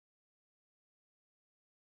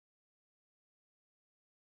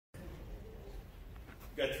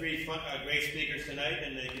got three great speakers tonight,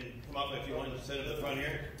 and they can come up if you want to sit at the front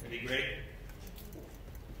here. It'd be great.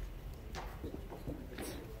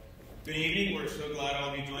 Good evening. We're so glad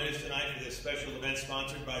all of you joined us tonight for this special event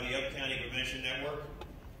sponsored by the Up County Prevention Network.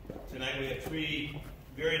 Tonight we have three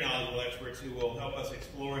very knowledgeable experts who will help us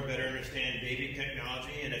explore and better understand vaping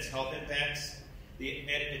technology and its health impacts, the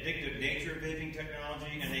addictive nature of vaping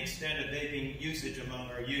technology, and the extent of vaping usage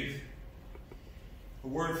among our youth. A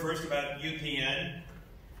word first about UPN.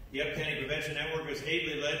 The Up County Prevention Network is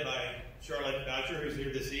ably led by Charlotte Boucher, who's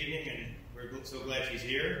here this evening, and we're so glad she's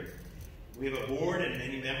here. We have a board and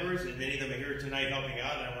many members, and many of them are here tonight helping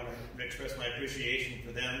out, and I want to express my appreciation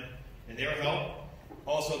for them and their help.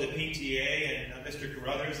 Also the PTA and Mr.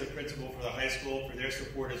 Carruthers, the principal for the high school, for their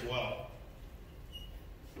support as well.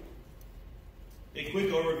 A quick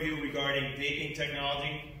overview regarding vaping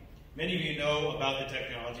technology. Many of you know about the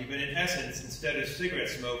technology, but in essence, instead of cigarette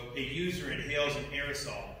smoke, a user inhales an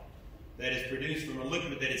aerosol that is produced from a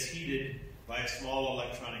liquid that is heated by a small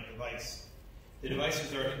electronic device. The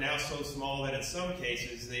devices are now so small that in some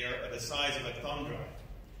cases they are the size of a thumb drive.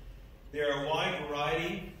 There are a wide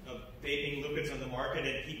variety of vaping liquids on the market,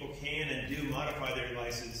 and people can and do modify their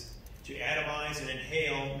devices to atomize and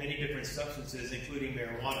inhale many different substances, including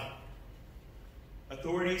marijuana.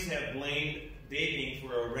 Authorities have blamed vaping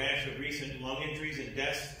for a rash of recent lung injuries and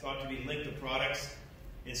deaths thought to be linked to products,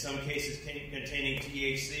 in some cases containing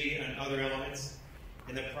THC and other elements,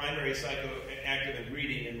 and the primary psychoactive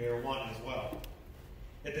ingredient in marijuana as well.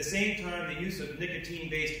 At the same time, the use of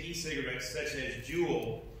nicotine-based e-cigarettes such as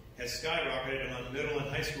Juul has skyrocketed among middle and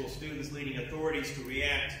high school students, leading authorities to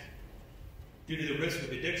react due to the risk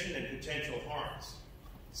of addiction and potential harms.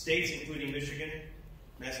 States including Michigan,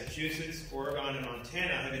 Massachusetts, Oregon, and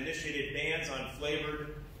Montana have initiated bans on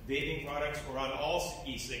flavored vaping products or on all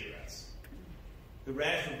e-cigarettes. The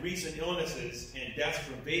rash of recent illnesses and deaths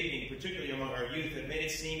from vaping, particularly among our youth, have made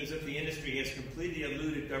it seem as if the industry has completely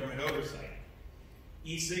eluded government oversight.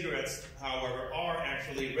 E-cigarettes, however, are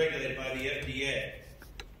actually regulated by the FDA.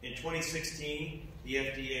 In 2016, the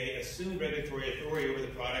FDA assumed regulatory authority over the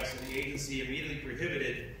products, and the agency immediately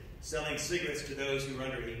prohibited selling cigarettes to those who are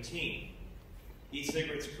under 18.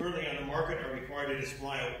 E-cigarettes currently on the market are required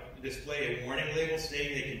to display a warning label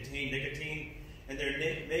stating they contain nicotine, and their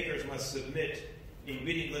makers must submit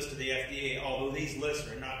ingredient lists to the FDA, although these lists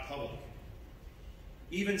are not public.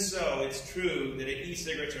 Even so, it's true that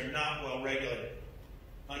e-cigarettes are not well regulated.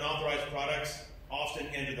 Unauthorized products often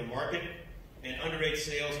enter the market, and underage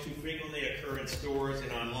sales too frequently occur in stores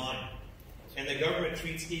and online. And the government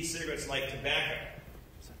treats e-cigarettes like tobacco,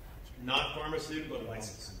 not pharmaceutical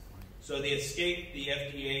devices. So they escape the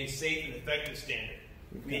FDA's safe and effective standard,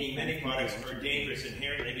 meaning many products are dangerous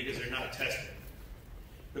inherently because they're not tested.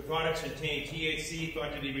 The products contain THC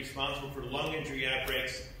thought to be responsible for lung injury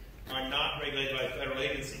outbreaks are not regulated by federal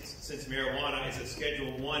agencies, since marijuana is a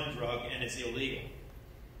Schedule I drug and it's illegal.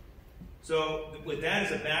 So with that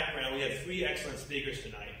as a background, we have three excellent speakers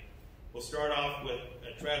tonight. We'll start off with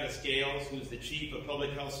Travis Gales, who's the Chief of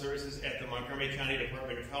Public Health Services at the Montgomery County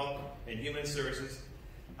Department of Health and Human Services.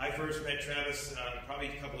 I first met Travis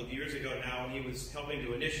probably a couple of years ago now, and he was helping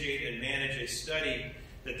to initiate and manage a study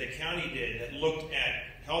that the county did that looked at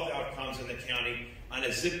health outcomes in the county on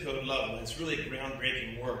a zip code level. It's really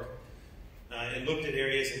groundbreaking work. It looked at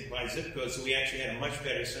areas by zip code, so we actually had a much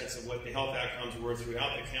better sense of what the health outcomes were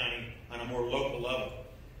throughout the county on a more local level.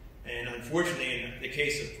 And unfortunately, in the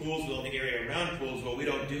case of Poolsville and the area around Poolsville, we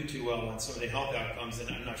don't do too well on some of the health outcomes, and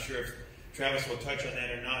I'm not sure if Travis will touch on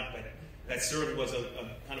that or not, but that certainly was a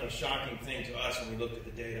kind of a shocking thing to us when we looked at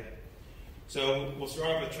the data. So we'll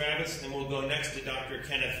start off with Travis, and we'll go next to Dr.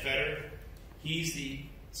 Kenneth Fetter. He's the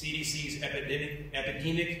CDC's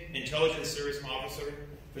Epidemic Intelligence Service Officer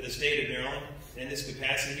for the state of Maryland. In this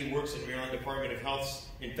capacity, he works in Maryland Department of Health's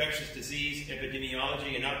Infectious Disease,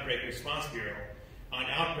 Epidemiology, and Outbreak Response Bureau on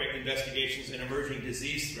outbreak investigations and emerging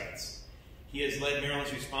disease threats. He has led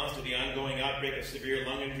Maryland's response to the ongoing outbreak of severe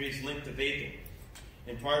lung injuries linked to vaping.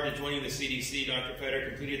 And prior to joining the CDC, Dr. Fetter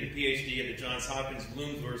completed the PhD at the Johns Hopkins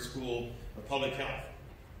Bloomsburg School of Public Health.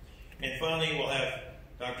 And finally, we'll have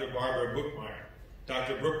Dr. Barbara Brookmeyer.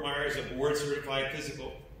 Dr. Brookmeyer is a board-certified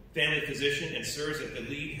family physician and serves as the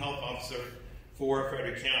lead health officer for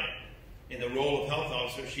Frederick County. In the role of health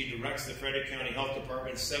officer, she directs the Frederick County Health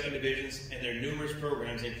Department's 7 divisions and their numerous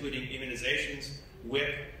programs, including immunizations,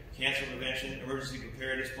 WIC, cancer prevention, emergency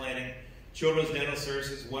preparedness planning, children's dental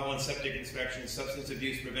services, well and septic inspection, substance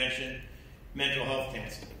abuse prevention, mental health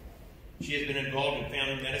counseling. She has been involved in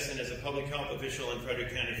family medicine as a public health official in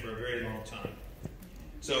Frederick County for a very long time.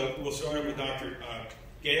 So we'll start with Dr.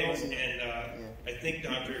 Gales, and I think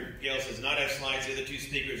Dr. Gales does not have slides, the other two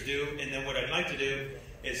speakers do. And then what I'd like to do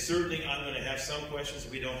is certainly I'm going to have some questions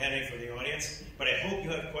if we don't have any from the audience, but I hope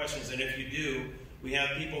you have questions, and if you do, we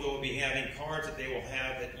have people that will be having cards that they will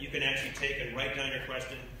have that you can actually take and write down your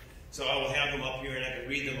question. So I will have them up here and I can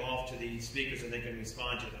read them off to the speakers and they can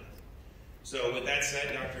respond to them. So with that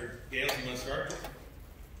said, Dr. Gales, you want to start?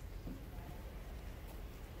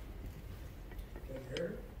 Can you hear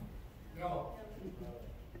me? No.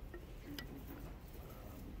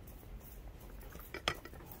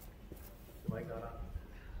 The mic not on?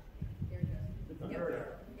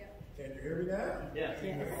 Can you hear me now? Yeah.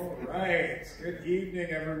 All right. Good evening,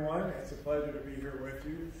 everyone. It's a pleasure to be here with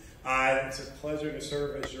you. It's a pleasure to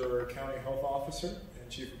serve as your county health officer and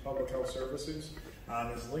chief of public health services.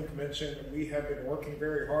 As Link mentioned, we have been working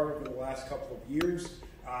very hard over the last couple of years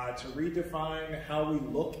to redefine how we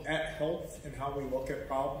look at health and how we look at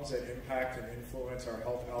problems that impact and influence our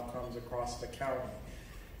health outcomes across the county.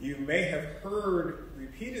 You may have heard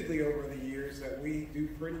repeatedly over the years that we do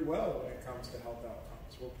pretty well when it comes to health outcomes.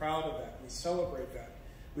 We're proud of that. We celebrate that.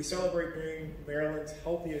 We celebrate being Maryland's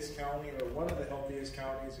healthiest county, or one of the healthiest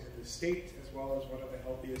counties in the state, as well as one of the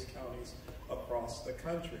healthiest counties across the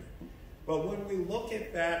country. But when we look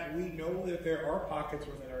at that, we know that there are pockets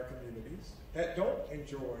within our communities that don't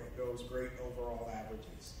enjoy those great overall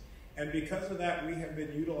averages. And because of that, we have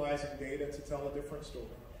been utilizing data to tell a different story,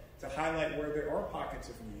 to highlight where there are pockets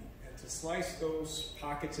of need, and to slice those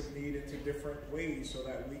pockets of need into different ways so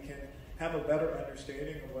that we can have a better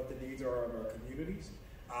understanding of what the needs are of our communities,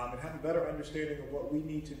 and have a better understanding of what we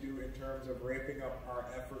need to do in terms of ramping up our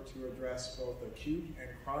effort to address both acute and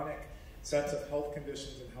chronic sets of health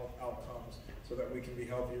conditions and health outcomes so that we can be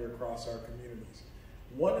healthier across our communities.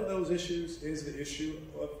 One of those issues is the issue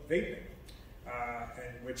of vaping,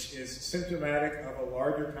 and which is symptomatic of a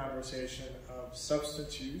larger conversation of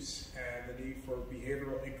substance use and the need for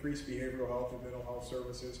increased behavioral health and mental health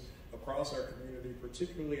services across our community,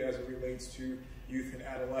 particularly as it relates to youth and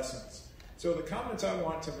adolescents. So the comments I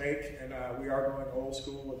want to make, and we are going old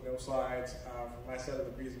school with no slides from my side of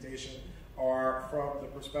the presentation, are from the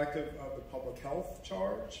perspective of the public health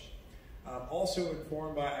charge. Also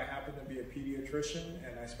informed by, I happen to be a pediatrician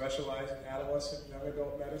and I specialize in adolescent and young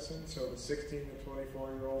adult medicine, so the 16 to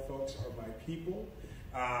 24-year-old folks are my people.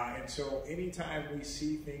 And so anytime we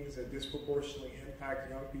see things that disproportionately impact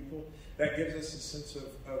young people, that gives us a sense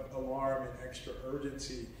of alarm and extra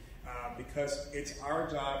urgency, because it's our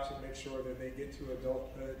job to make sure that they get to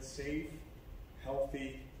adulthood safe,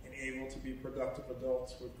 healthy, and able to be productive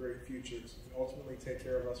adults with great futures and ultimately take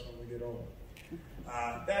care of us when we get older.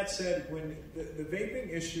 That said, when the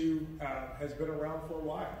vaping issue has been around for a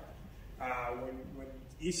while. When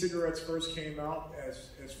e-cigarettes first came out,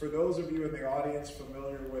 as for those of you in the audience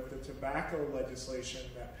familiar with the tobacco legislation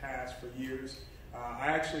that passed for years, I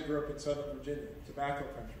actually grew up in Southern Virginia, tobacco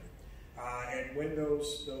country. And when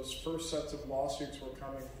those first sets of lawsuits were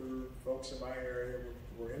coming through, folks in my area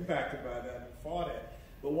were impacted by that and fought it.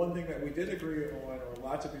 But one thing that we did agree on, or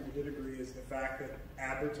lots of people did agree, is the fact that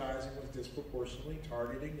advertising was disproportionately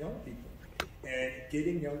targeting young people and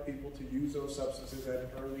getting young people to use those substances at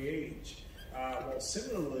an early age. Well,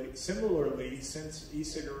 similarly, since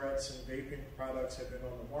e-cigarettes and vaping products have been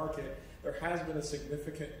on the market, there has been a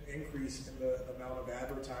significant increase in the amount of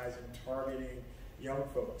advertising targeting young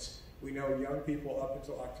folks. We know young people up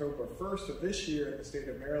until October 1st of this year in the state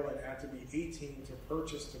of Maryland had to be 18 to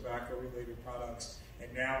purchase tobacco-related products,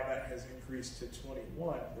 and now that has increased to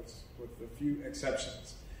 21 with a few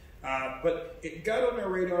exceptions. But it got on our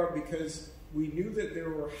radar because we knew that there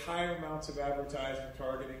were high amounts of advertising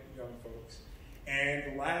targeting young folks.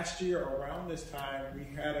 And last year, around this time,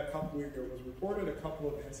 we had there was reported a couple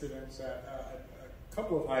of incidents at a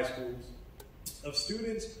couple of high schools of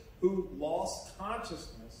students who lost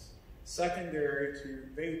consciousness secondary to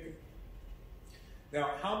vaping. Now,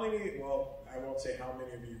 well, I won't say how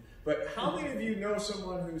many of you, but how many of you know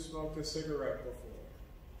someone who smoked a cigarette before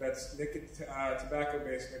that's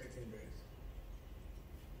tobacco-based, nicotine-based?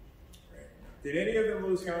 Right. Did any of them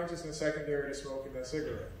lose consciousness secondary to smoking that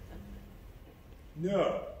cigarette?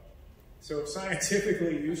 No. So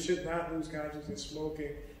scientifically, you should not lose consciousness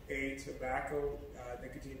smoking a tobacco,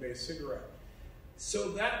 nicotine-based cigarette. So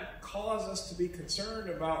that caused us to be concerned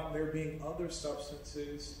about there being other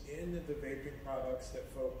substances in the vaping products that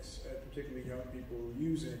folks, particularly young people, were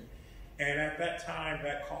using. And at that time,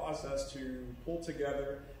 that caused us to pull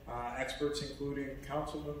together experts, including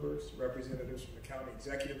council members, representatives from the county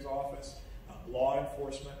executive's office, law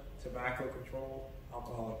enforcement, tobacco control,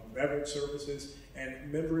 alcoholic beverage services,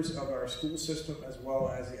 and members of our school system as well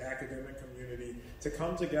as the academic community to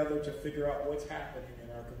come together to figure out what's happening in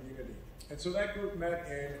our community. And so that group met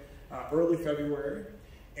in early February,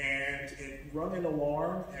 and it rung an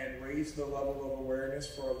alarm and raised the level of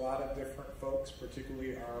awareness for a lot of different folks,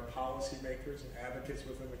 particularly our policymakers and advocates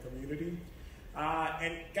within the community.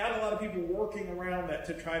 And got a lot of people working around that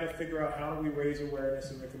to try to figure out how do we raise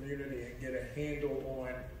awareness in the community and get a handle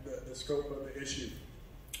on the scope of the issue.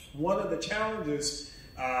 One of the challenges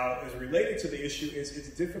as related to the issue is it's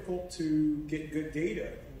difficult to get good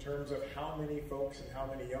data in terms of how many folks and how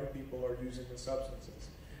many young people are using the substances.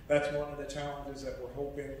 That's one of the challenges that we're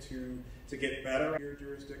hoping to get better in your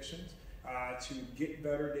jurisdictions, to get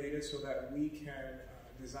better data so that we can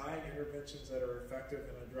design interventions that are effective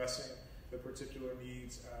in addressing the particular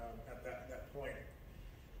needs at that point.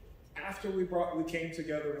 After we came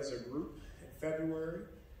together as a group in February,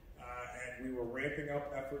 and we were ramping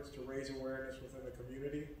up efforts to raise awareness within the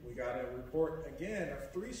community, we got a report again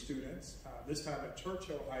of 3 students, this time at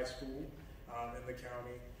Churchill High School in the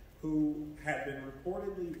county, who had been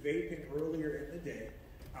reportedly vaping earlier in the day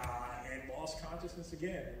and lost consciousness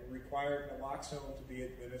again and required naloxone to be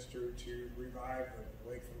administered to revive them and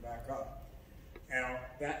wake them back up. Now,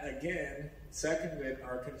 that again seconded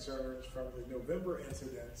our concerns from the November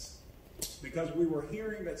incidents because we were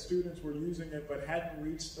hearing that students were using it but hadn't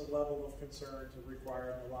reached the level of concern to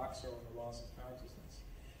require naloxone or loss of consciousness.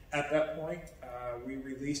 At that point, we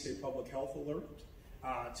released a public health alert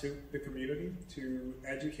to the community to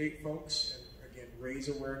educate folks and, again, raise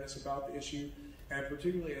awareness about the issue. And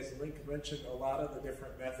particularly, as Link mentioned, a lot of the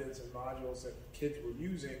different methods and modules that kids were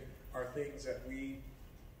using are things that we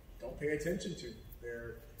don't pay attention to.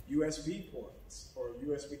 They're USB ports, or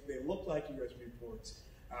they look like USB ports.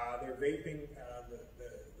 They're vaping,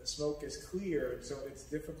 the smoke is clear, so it's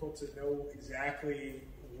difficult to know exactly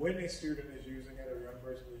when a student is using it or a young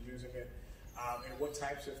person is using it, and what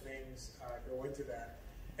types of things go into that.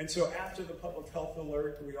 And so after the public health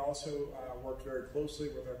alert, we also worked very closely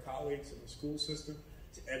with our colleagues in the school system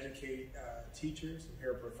to educate teachers and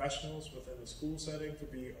paraprofessionals within the school setting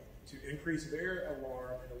to increase their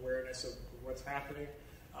alarm and awareness of what's happening,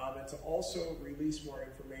 and to also release more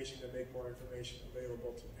information and make more information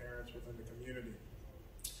available to parents within the community.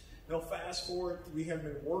 Now, fast forward, we have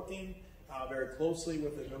been working very closely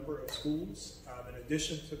with a number of schools, in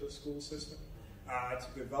addition to the school system,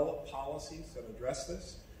 to develop policies that address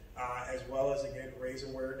this, as well as, again, raise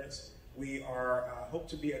awareness. We hope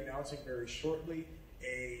to be announcing very shortly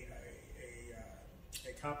a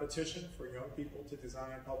competition for young people to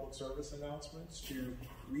design public service announcements to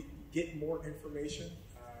get more information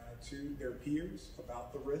to their peers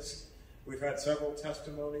about the risk. We've had several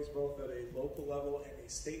testimonies both at a local level and a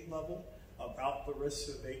state level about the risks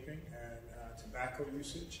of vaping and tobacco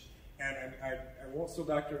usage. And I won't steal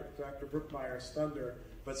Dr. Brookmeyer's thunder,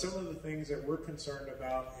 but some of the things that we're concerned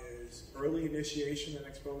about is early initiation and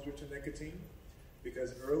exposure to nicotine,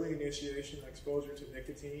 because early initiation and exposure to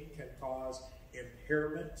nicotine can cause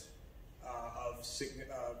impairment of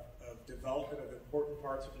development of important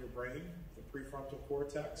parts of your brain, the prefrontal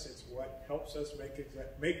cortex. It's what helps us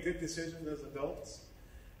make good decisions as adults.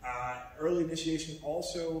 Early initiation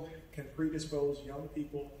also can predispose young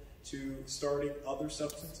people to starting other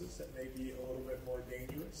substances that may be a little bit more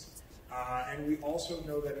dangerous. And we also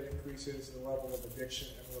know that it increases the level of addiction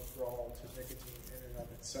and withdrawal to nicotine in and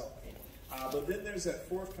of itself. But then there's that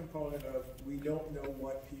fourth component of we don't know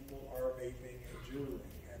what people are vaping and juuling.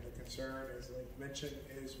 And the concern, as Link mentioned,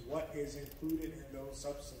 is what is included in those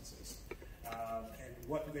substances and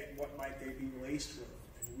what might they be laced with.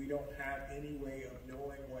 And we don't have any way of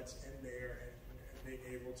knowing what's in there and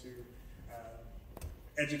being able to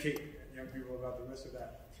educate young people about the risk of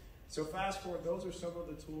that. So fast forward, those are some of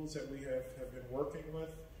the tools that we have been working with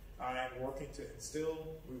and working to instill.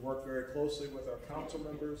 We work very closely with our council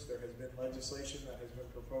members. There has been legislation that has been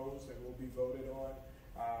proposed and will be voted on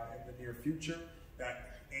in the near future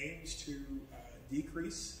that aims to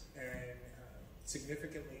decrease and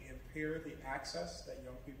significantly impair the access that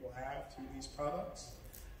young people have to these products.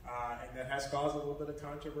 And that has caused a little bit of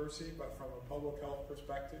controversy, but from a public health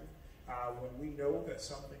perspective, when we know that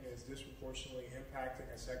something is disproportionately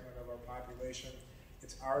impacting a segment of our population,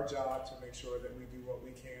 it's our job to make sure that we do what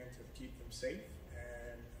we can to keep them safe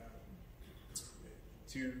and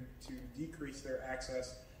to decrease their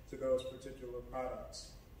access to those particular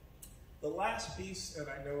products. The last piece, and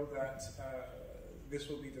I know that this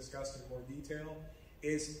will be discussed in more detail,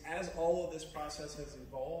 is as all of this process has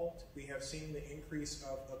evolved, we have seen the increase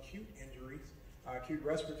of acute injuries, acute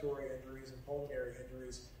respiratory injuries and pulmonary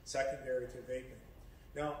injuries secondary to vaping.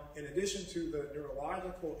 Now, in addition to the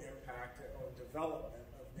neurological impact on development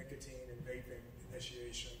of nicotine and vaping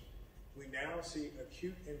initiation, we now see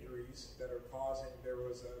acute injuries that are causing, there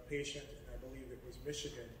was a patient, and I believe it was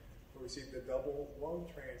Michigan, who received a double lung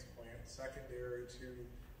transplant secondary to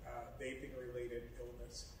vaping-related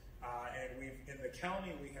illness. And in the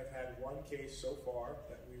county, we have had one case so far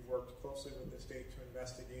that we've worked closely with the state to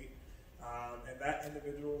investigate. And that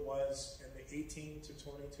individual was in the 18 to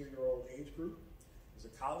 22-year-old age group. He was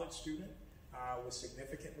a college student, was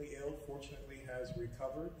significantly ill, fortunately has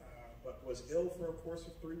recovered, but was ill for a course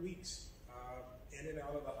of 3 weeks, in and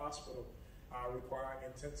out of the hospital, requiring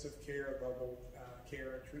intensive care level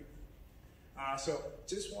care and treatment. So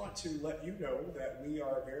just want to let you know that we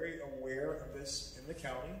are very aware of this in the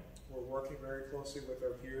county. We're working very closely with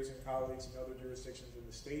our peers and colleagues in other jurisdictions in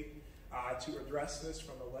the state to address this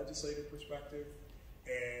from a legislative perspective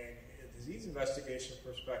and a disease investigation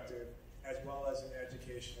perspective, as well as an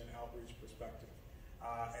education and outreach perspective.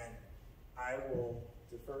 And I will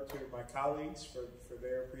defer to my colleagues for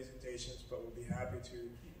their presentations, but we'll be happy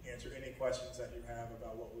to answer any questions that you have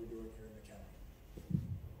about what we're doing here in the county.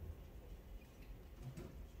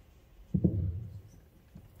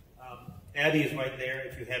 Abby is right there.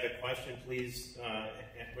 If you have a question, please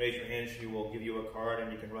raise your hand. She will give you a card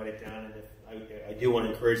and you can write it down. And if I do want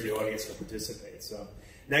to encourage the audience to participate. So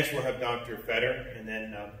next we'll have Dr. Fetter and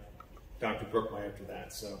then Dr. Brookmeyer after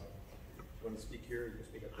that. So you want to speak here or you can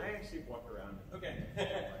speak up there? I actually walk around. Okay.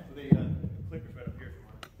 So the clicker's right up here if you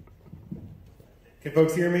want. Can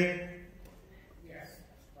folks hear me? Yes.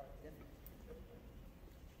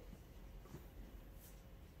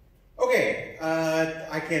 Okay,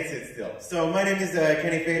 I can't sit still. So my name is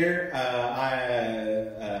Kenny Fader.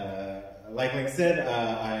 Like Link said,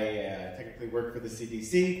 I technically work for the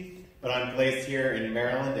CDC, but I'm placed here in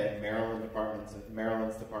Maryland at Maryland's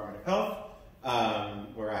Department of Health,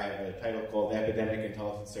 where I have a title called Epidemic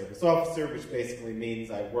Intelligence Service Officer, which basically means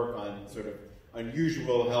I work on sort of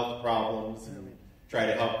unusual health problems and try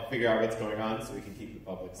to help figure out what's going on so we can keep the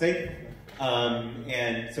public safe.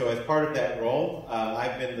 And so as part of that role,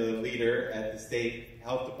 I've been the leader at the state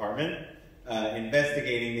health department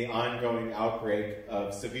investigating the ongoing outbreak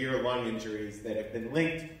of severe lung injuries that have been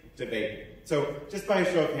linked to vaping. So just by a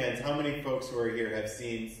show of hands, how many folks who are here have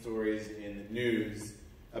seen stories in the news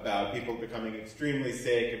about people becoming extremely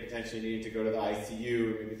sick and potentially needing to go to the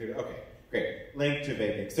ICU? Okay, great. Linked to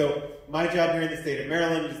vaping. So my job here in the state of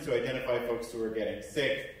Maryland is to identify folks who are getting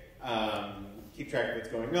sick, keep track of what's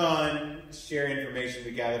going on, share information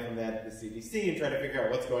we gather from that at the CDC, and try to figure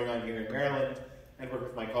out what's going on here in Maryland, and work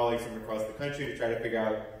with my colleagues from across the country to try to figure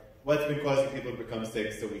out what's been causing people to become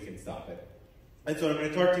sick so we can stop it. And so what I'm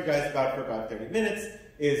going to talk to you guys about for about 30 minutes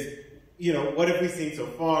is, what have we seen so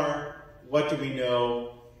far? What do we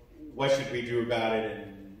know? What should we do about it?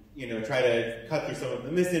 And, try to cut through some of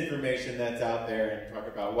the misinformation that's out there and talk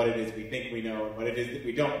about what it is we think we know and what it is that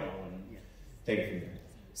we don't know and take it from there.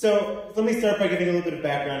 So let me start by giving a little bit of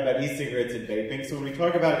background about e-cigarettes and vaping. So when we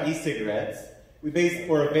talk about e-cigarettes, or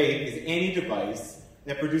a vape is any device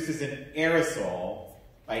that produces an aerosol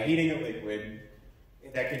by heating a liquid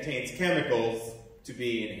that contains chemicals to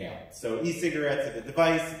be inhaled. So e-cigarettes are the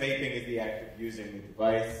device, vaping is the act of using the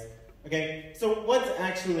device. Okay, so what's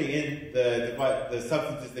actually in the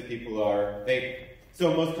substances that people are vaping?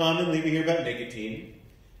 So most commonly we hear about nicotine,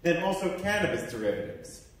 then also cannabis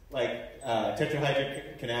derivatives, like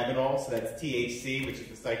tetrahydrocannabinol, so that's THC, which is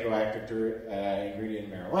the psychoactive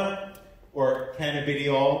ingredient in marijuana, or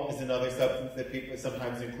cannabidiol is another substance that people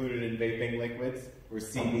sometimes included in vaping liquids, or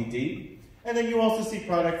CBD. And then you also see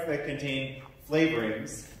products that contain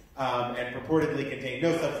flavorings and purportedly contain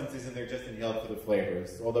no substances and they're just inhaled for the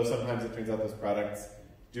flavors, although sometimes it turns out those products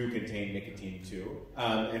do contain nicotine too.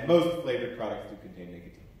 And most flavored products do contain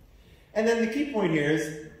nicotine. And then the key point here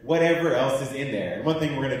is whatever else is in there. And one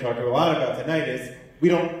thing we're going to talk a lot about tonight is we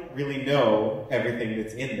don't really know everything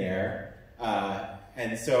that's in there.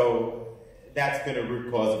 And so that's been a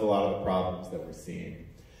root cause of a lot of the problems that we're seeing.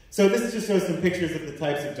 So this just shows some pictures of the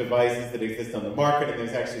types of devices that exist on the market, and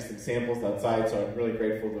there's actually some samples outside, so I'm really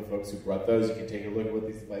grateful to the folks who brought those. You can take a look at what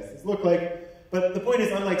these devices look like. But the point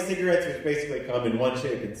is, unlike cigarettes, which basically come in one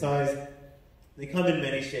shape and size, they come in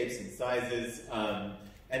many shapes and sizes,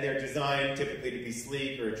 and they're designed typically to be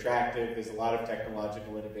sleek or attractive. There's a lot of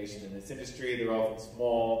technological innovation in this industry. They're often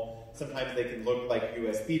small. Sometimes they can look like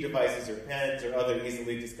USB devices or pens or other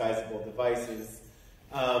easily disguisable devices.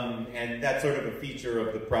 And that's sort of a feature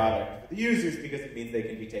of the product for the users because it means they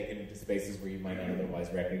can be taken into spaces where you might not otherwise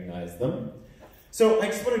recognize them. So I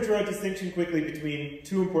just want to draw a distinction quickly between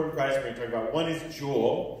two important products we're going to talk about. One is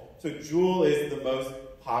Juul. So Juul is the most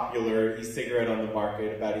popular e-cigarette on the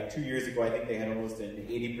market. About 2 years ago, I think they had almost an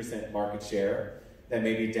 80% market share. That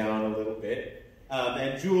may be down a little bit.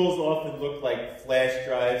 And Juuls often look like flash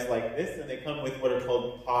drives like this, and they come with what are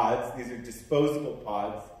called pods. These are disposable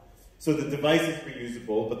pods. So the device is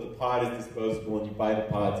reusable, but the pod is disposable, and you buy the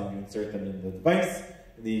pods and you insert them in the device,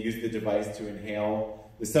 and then you use the device to inhale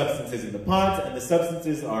the substances in the pods, and the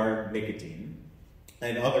substances are nicotine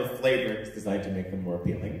and other flavorings designed to make them more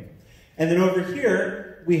appealing. And then over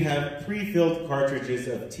here, we have pre-filled cartridges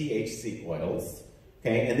of THC oils.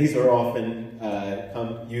 Okay, and these are often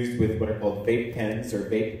used with what are called vape pens or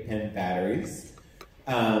vape pen batteries.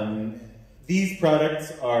 These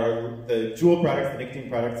products are, the Juul products, the nicotine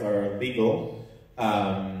products are legal,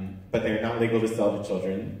 but they're not legal to sell to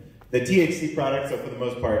children. The THC products are, for the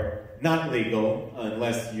most part, not legal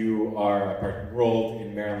unless you are enrolled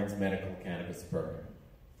in Maryland's medical cannabis program.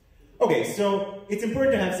 Okay, so it's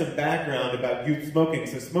important to have some background about youth smoking.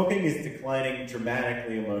 So smoking is declining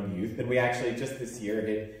dramatically among youth, and we actually just this year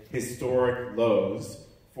hit historic lows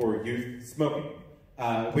for youth smoking,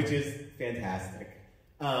 which is fantastic.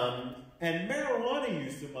 And marijuana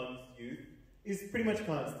use amongst youth is pretty much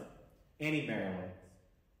constant. Any marijuana.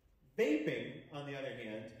 Vaping, on the other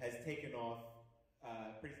hand, has taken off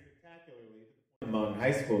pretty spectacularly among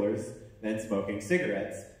high schoolers than smoking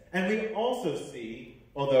cigarettes. And we also see,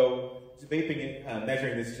 although vaping,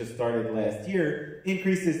 measuring this just started last year,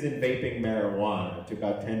 increases in vaping marijuana to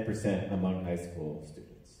about 10% among high school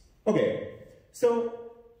students. Okay,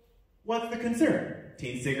 so what's the concern?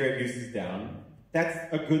 Teen cigarette use is down. That's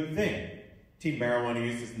a good thing. Teen marijuana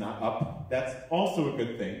use is not up. That's also a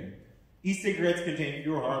good thing. E-cigarettes contain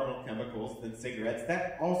fewer harmful chemicals than cigarettes.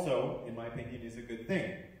 That also, in my opinion, is a good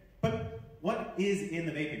thing. But what is in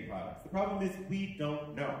the vaping products? The problem is we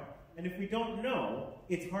don't know. And if we don't know,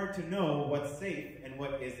 it's hard to know what's safe and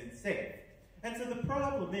what isn't safe. And so the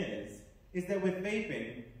problem is that with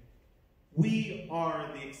vaping, we are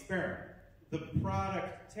the experiment. The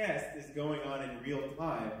product test is going on in real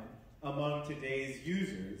time among today's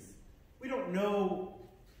users. We don't know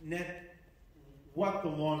what the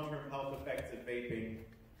long-term health effects of vaping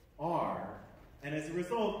are. And as a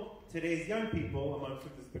result, today's young people, amongst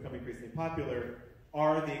whom this has become increasingly popular,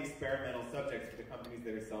 are the experimental subjects for the companies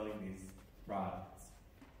that are selling these products.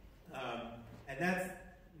 And that's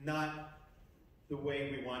not the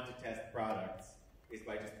way we want to test products, is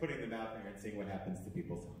by just putting them out there and seeing what happens to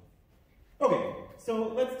people's health. Okay,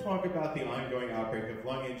 so let's talk about the ongoing outbreak of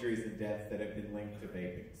lung injuries and deaths that have been linked to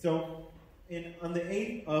vaping. So on the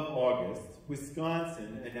 8th of August,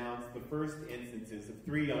 Wisconsin announced the first instances of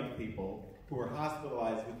 3 young people who were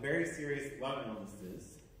hospitalized with very serious lung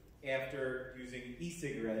illnesses after using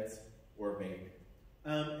e-cigarettes or vaping.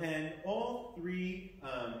 And all 3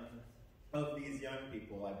 of these young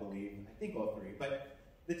people, I believe, I think all 3, but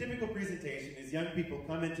the typical presentation is young people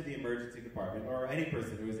come into the emergency department, or any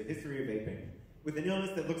person who has a history of vaping, with an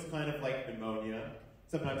illness that looks kind of like pneumonia,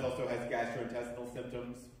 sometimes also has gastrointestinal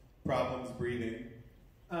symptoms, problems breathing,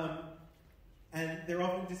 and they're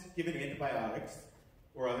often just given antibiotics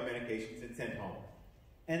or other medications and sent home.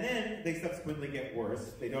 And then they subsequently get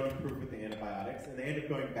worse, they don't improve with the antibiotics, and they end up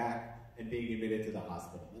going back and being admitted to the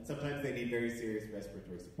hospital. And sometimes they need very serious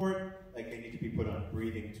respiratory support, like they need to be put on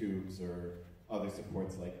breathing tubes or other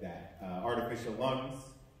supports like that. Artificial lungs,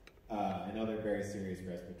 and other very serious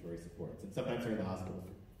respiratory supports. And sometimes they're in the hospital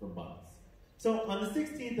for months. So on the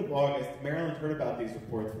 16th of August, Maryland heard about these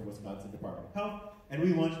reports from Wisconsin Department of Health, and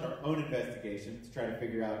we launched our own investigation to try to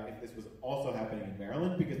figure out if this was also happening in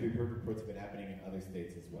Maryland, because we've heard reports of it happening in other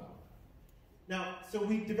states as well. Now, so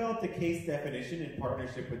we developed a case definition in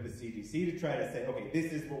partnership with the CDC to try to say, okay,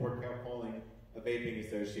 this is what we're calling a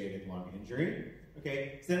vaping-associated lung injury.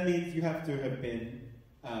 Okay, so that means you have to have been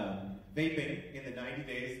vaping in the 90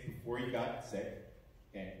 days before you got sick.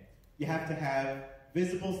 Okay, you have to have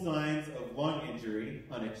visible signs of lung injury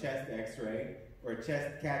on a chest x-ray or a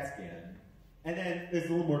chest CAT scan. And then there's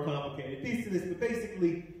a little more complicated piece to this, but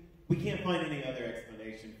basically we can't find any other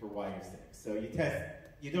explanation for why you're sick. So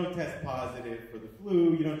you don't test positive for the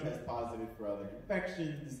flu, you don't test positive for other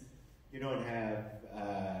infections, you don't have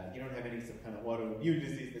any some kind of autoimmune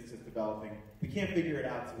disease that's just developing. We can't figure it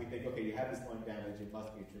out, so we think, okay, you have this lung damage, it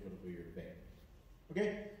must be attributable to your vape.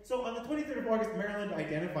 Okay, so on the 23rd of August, Maryland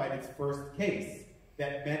identified its first case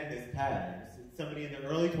that met this pattern. It's somebody in their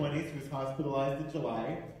early 20s who was hospitalized in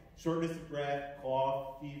July, shortness of breath,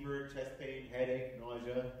 cough, fever, chest pain, headache,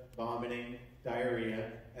 nausea, vomiting,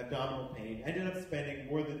 diarrhea, abdominal pain, ended up spending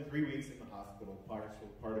more than 3 weeks in the hospital,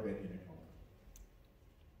 part of it in a coma.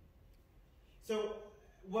 So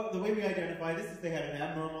the way we identify this is they had an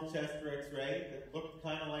abnormal chest or X-ray that looked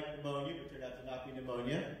kind of like pneumonia, but turned out to not be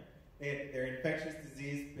pneumonia. They had their infectious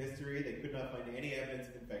disease history. They could not find any evidence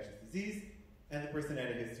of infectious disease, and the person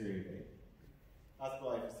had a history of vaping.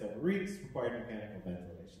 Hospitalized for several weeks, required mechanical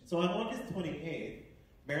ventilation. So on August 28th,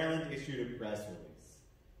 Maryland issued a press release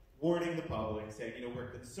warning the public, saying,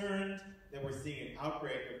 we're concerned that we're seeing an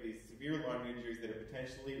outbreak of these severe lung injuries that are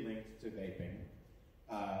potentially linked to vaping.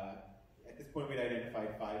 At this point, we'd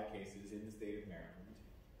identified 5 cases in the state of Maryland.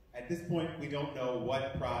 At this point, we don't know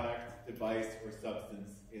what product, device, or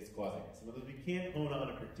substance is causing it. So in other words, we can't hone on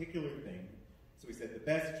a particular thing. So we said the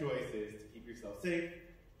best choice is to keep yourself safe,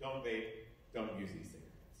 don't vape, don't use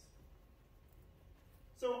e-cigarettes.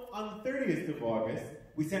 So on the 30th of August,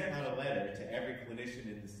 we sent out a letter to every clinician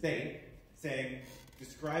in the state saying,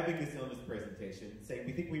 describing this illness presentation, saying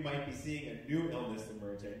we think we might be seeing a new illness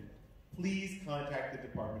emerging. Please contact the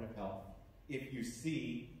Department of Health if you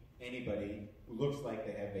see anybody who looks like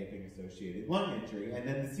they have vaping-associated lung injury. And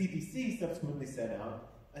then the CDC subsequently sent out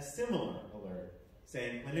a similar alert,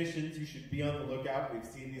 saying, clinicians, you should be on the lookout. We've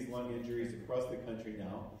seen these lung injuries across the country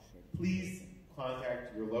now. Please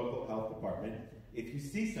contact your local health department if you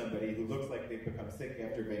see somebody who looks like they've become sick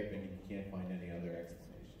after vaping and you can't find any other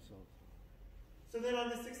explanation. So then on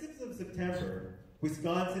the 6th of September,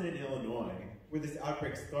 Wisconsin and Illinois, where this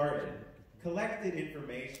outbreak started, collected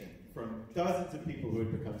information from dozens of people who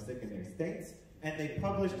had become sick in their states, and they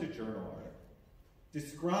published a journal article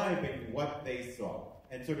describing what they saw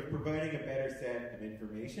and sort of providing a better set of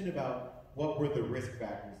information about what were the risk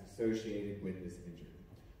factors associated with this injury.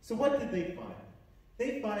 So what did they find?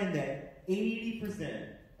 They find that 80%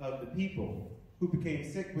 of the people who became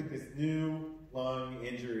sick with this new lung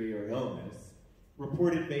injury or illness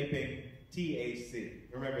reported vaping THC.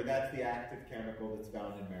 Remember, that's the active chemical that's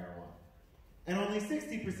found in marijuana. And only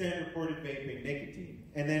 60% reported vaping nicotine.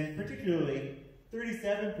 And then particularly,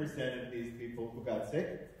 37% of these people who got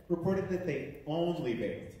sick reported that they only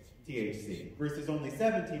vaped THC, versus only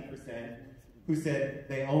 17% who said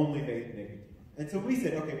they only vaped nicotine. And so we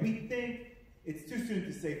said, okay, we think it's too soon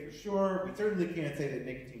to say for sure. We certainly can't say that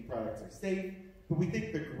nicotine products are safe, but we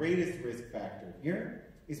think the greatest risk factor here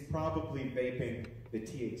is probably vaping the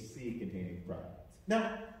THC-containing products.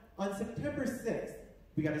 Now, on September 6th,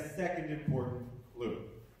 we got a second important clue,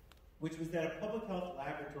 which was that a public health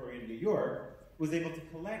laboratory in New York was able to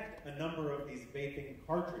collect a number of these vaping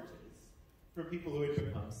cartridges from people who had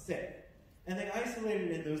become sick. And they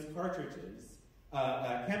isolated in those cartridges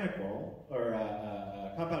a chemical, or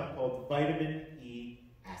a compound called vitamin E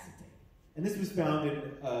acetate. And this was found in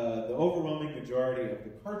the overwhelming majority of the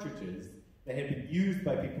cartridges that had been used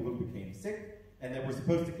by people who became sick and that were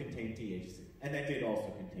supposed to contain THC. And that did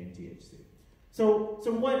also contain THC. So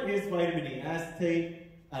what is vitamin E acetate?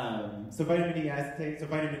 Vitamin E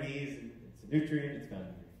is it's a nutrient, it's found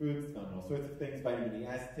in your foods, it's found in all sorts of things. Vitamin E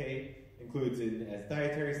acetate includes it as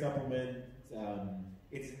dietary supplement,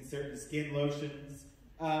 it's in certain skin lotions,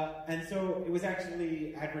 and so it was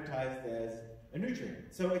actually advertised as a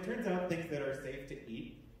nutrient. So it turns out things that are safe to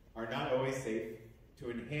eat are not always safe to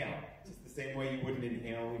inhale. Just the same way you wouldn't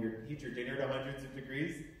heat your dinner to hundreds of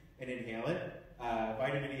degrees and inhale it.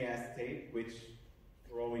 Vitamin E acetate, which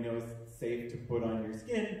for all we know is safe to put on your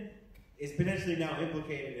skin, is potentially now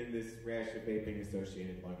implicated in this rash of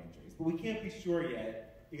vaping-associated lung injuries. But we can't be sure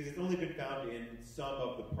yet because it's only been found in some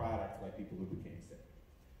of the products by people who became sick.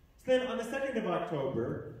 So then on the 2nd of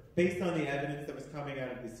October, based on the evidence that was coming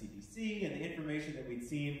out of the CDC and the information that we'd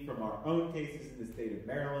seen from our own cases in the state of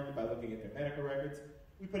Maryland by looking at their medical records,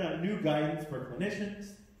 we put out new guidance for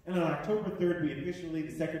clinicians. And on October 3rd,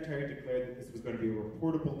 the Secretary declared that this was going to be a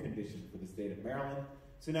reportable condition for the state of Maryland.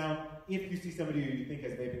 So now, if you see somebody who you think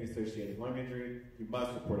has vaping-associated lung injury, you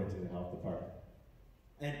must report it to the health department.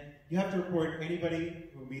 And you have to report anybody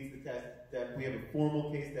who meets the test. We have a formal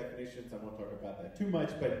case definition, so I won't talk about that too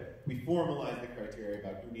much, but we formalize the criteria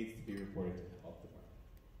about who needs to be reported to the health department.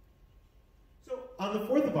 So on the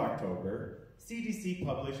 4th of October, CDC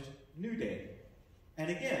published new data. And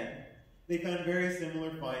again, they found very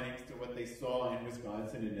similar findings to what they saw in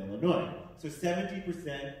Wisconsin and Illinois. So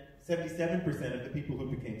 77% of the people who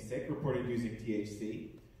became sick reported using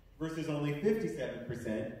THC, versus only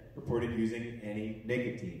 57% reported using any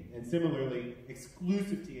nicotine. And similarly,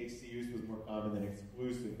 exclusive THC use was more common than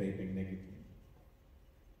exclusive vaping nicotine.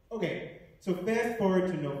 Okay, so fast forward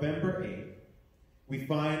to November 8th, we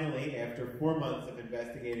finally, after 4 months of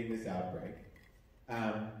investigating this outbreak,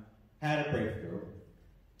 had a breakthrough.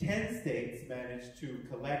 10 states managed to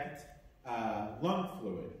collect lung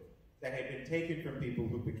fluid that had been taken from people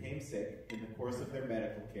who became sick in the course of their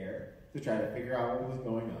medical care to try to figure out what was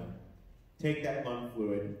going on. take that lung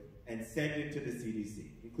fluid and send it to the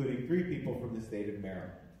CDC, including 3 people from the state of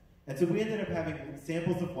Maryland. And so we ended up having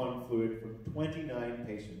samples of lung fluid from 29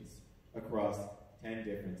 patients across 10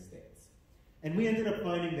 different states. And we ended up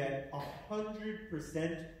finding that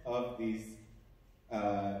 100% of these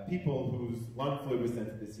people whose lung fluid was sent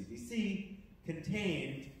to the CDC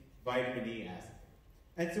contained vitamin E acetate.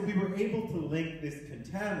 And so we were able to link this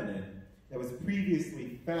contaminant that was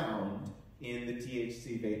previously found in the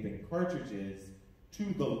THC vaping cartridges to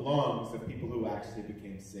the lungs of people who actually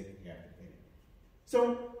became sick after vaping.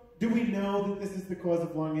 So, do we know that this is the cause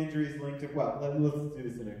of lung injuries linked to, well, let's do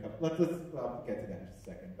this in a couple, I'll get to that in just a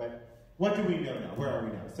second, but what do we know now? Where are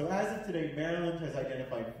we now? So as of today, Maryland has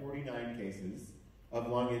identified 49 cases of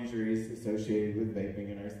lung injuries associated with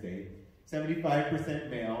vaping in our state. 75%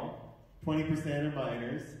 male, 20% are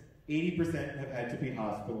minors, 80% have had to be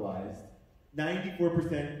hospitalized,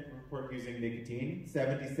 94% report using nicotine,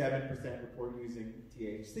 77% report using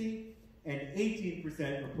THC, and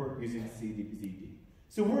 18% report using CBD.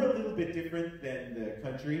 So we're a little bit different than the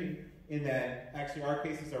country in that actually our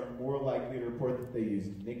cases are more likely to report that they use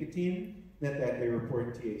nicotine than that they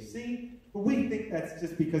report THC. But we think that's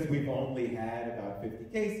just because we've only had about 50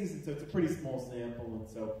 cases, and so it's a pretty small sample, and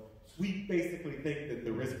so we basically think that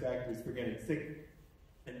the risk factors for getting sick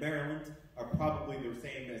in Maryland are probably the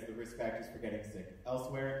same as the risk factors for getting sick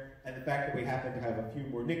elsewhere, and the fact that we happen to have a few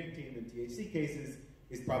more nicotine than THC cases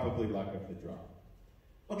is probably luck of the draw.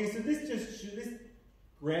 Okay, so this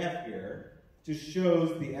graph here just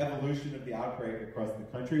shows the evolution of the outbreak across the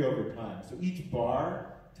country over time. So each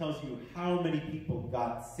bar tells you how many people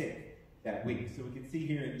got sick that week. So we can see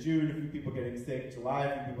here in June a few people getting sick, July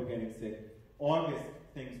a few people getting sick, August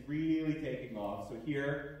things really taking off. So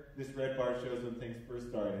here, this red bar shows when things first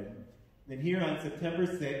started. Then here on September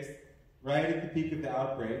 6th, right at the peak of the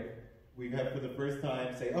outbreak, we have for the first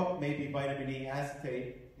time say, oh, maybe vitamin E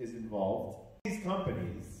acetate is involved. These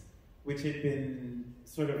companies, which had been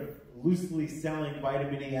sort of loosely selling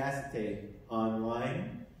vitamin E acetate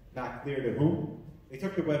online, not clear to whom, they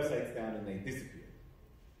took their websites down and they disappeared.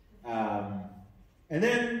 And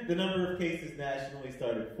then the number of cases nationally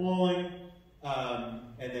started falling,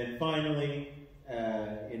 and then finally,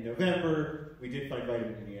 in November, we did find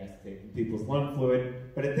vitamin E acetate in people's lung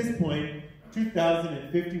fluid, but at this point,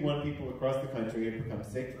 2,051 people across the country have become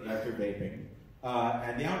sick after vaping,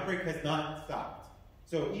 and the outbreak has not stopped.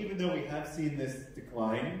 So even though we have seen this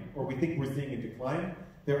decline, or we think we're seeing a decline,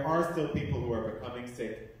 there are still people who are becoming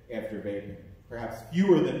sick after vaping. Perhaps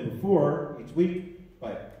fewer than before each week,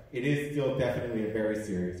 but it is still definitely a very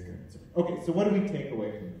serious concern. Okay, so what do we take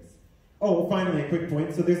away from this? Oh, finally, a quick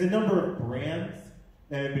point. So there's a number of brands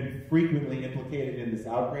that have been frequently implicated in this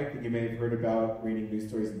outbreak that you may have heard about reading news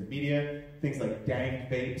stories in the media. Things like Dank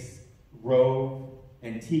Vapes, Rove,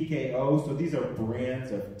 and TKO. So these are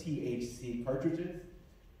brands of THC cartridges.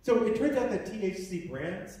 So it turns out that THC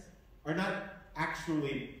brands are not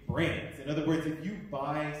actually brands. In other words, if you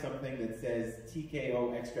buy something that says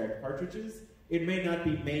TKO extract cartridges, it may not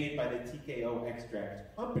be made by the TKO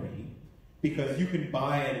extract company, because you can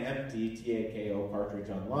buy an empty TKO cartridge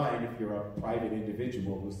online if you're a private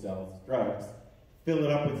individual who sells drugs, fill it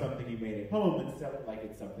up with something you made at home and sell it like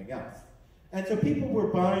it's something else. And so people were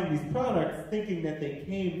buying these products thinking that they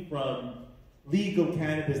came from legal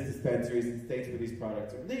cannabis dispensaries in states where these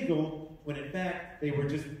products are legal, when in fact they were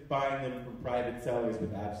just buying them from private sellers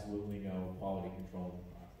with absolutely no quality control in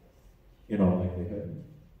the process, in all likelihood.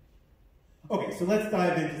 Okay, so let's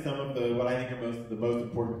dive into some of what I think are the most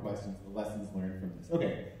important questions, the lessons learned from this.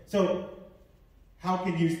 Okay, so how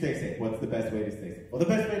can you stay safe? What's the best way to stay safe? Well, the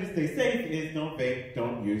best way to stay safe is don't vape,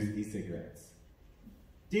 don't use e-cigarettes.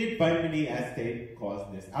 Did vitamin E acetate cause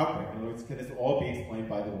this outbreak? In other words, can this all be explained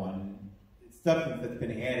by the one substance that's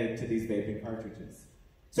been added to these vaping cartridges?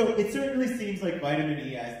 So it certainly seems like vitamin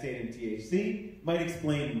E acetate and THC might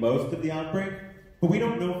explain most of the outbreak, but we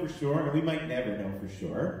don't know for sure, and we might never know for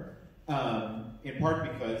sure. In part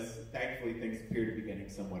because, thankfully, things appear to be getting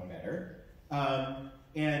somewhat better.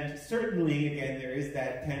 And certainly, again, there is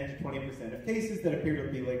that 10 to 20% of cases that appear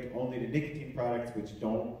to be linked only to nicotine products which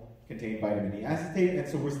don't contain vitamin E acetate. And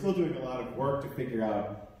so we're still doing a lot of work to figure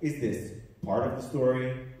out, is this part of the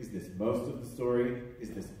story? Is this most of the story? Is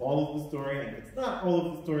this all of the story? And if it's not all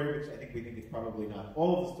of the story, which I think we think is probably not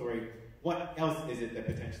all of the story, what else is it that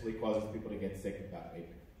potentially causes people to get sick about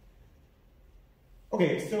vaping?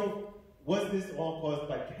 Okay, so was this all caused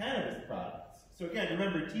by cannabis products? So again,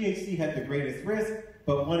 remember, THC had the greatest risk,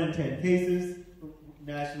 but 1 in 10 cases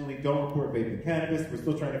nationally don't report vaping cannabis. We're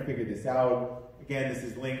still trying to figure this out. Again, this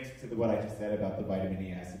is linked to what I just said about the vitamin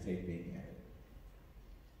E acetate being added.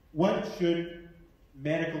 What should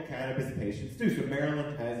medical cannabis patients do. So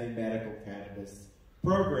Maryland has a medical cannabis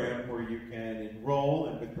program where you can enroll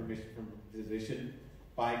and with permission from a physician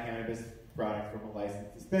buy cannabis products from a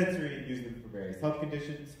licensed dispensary and use them for various health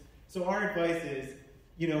conditions. So our advice is,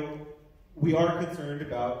 we are concerned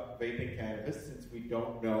about vaping cannabis since we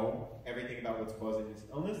don't know everything about what's causing this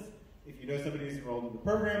illness. If you know somebody who's enrolled in the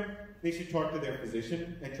program, they should talk to their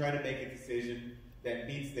physician and try to make a decision that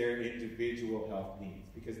meets their individual health needs.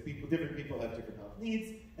 Because different people have different health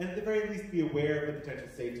needs, and at the very least be aware of the potential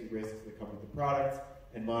safety risks that come with the products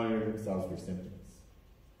and monitor themselves for symptoms.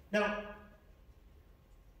 Now,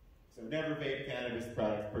 so never vape cannabis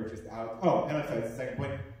products purchased out. Oh, and I'm sorry, that's the second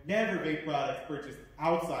point. Never vape products purchased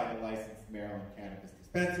outside a licensed Maryland cannabis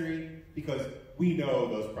dispensary, because we know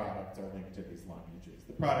those products are linked to these lung injuries.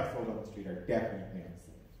 The products sold on the street are definitely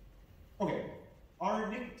unsafe. Okay, are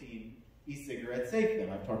nicotine e-cigarettes safe then?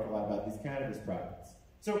 I've talked a lot about these cannabis products.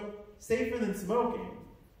 So, safer than smoking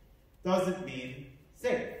doesn't mean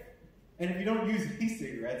safe. And if you don't use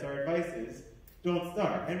e-cigarettes, our advice is don't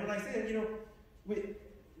start. And when I say that,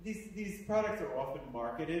 these products are often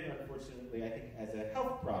marketed, unfortunately, I think, as a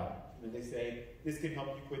health product. They say, this can help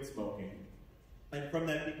you quit smoking. And from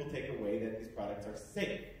that, people take away that these products are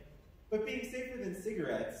safe. But being safer than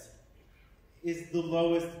cigarettes is the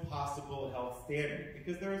lowest possible health standard,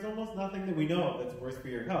 because there is almost nothing that we know of that's worse for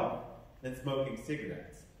your health than smoking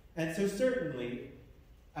cigarettes. And so certainly,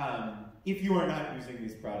 if you are not using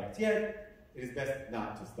these products yet, it is best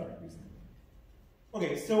not to start using them.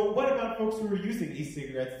 Okay, so what about folks who are using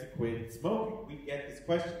e-cigarettes to quit smoking? We get this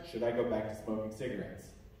question, should I go back to smoking cigarettes?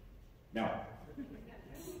 No.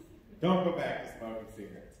 Don't go back to smoking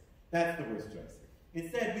cigarettes. That's the worst choice.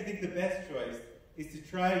 Instead, we think the best choice is to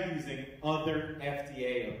try using other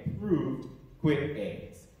FDA-approved quit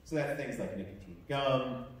aids. So that's things like nicotine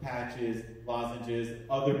gum, patches, lozenges,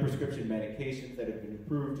 other prescription medications that have been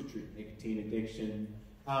approved to treat nicotine addiction.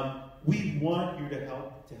 We want you to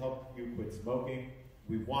help you quit smoking.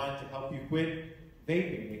 We want to help you quit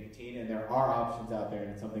vaping nicotine, and there are options out there,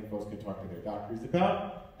 and it's something folks can talk to their doctors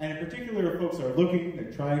about. And in particular, if folks are looking,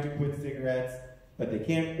 they're trying to quit cigarettes, but they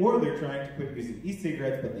can't, or they're trying to quit using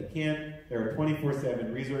e-cigarettes, but they can't, there are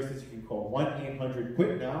 24/7 resources. You can call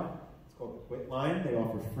 1-800-QUIT-NOW. It's called the Quit Line. They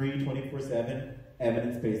offer free 24/7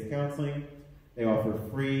 evidence-based counseling. They offer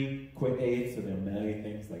free quit aids, so they'll mail you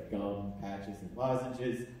things like gum, patches, and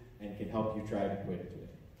lozenges, and can help you try to quit today.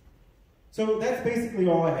 So that's basically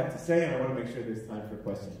all I have to say, and I want to make sure there's time for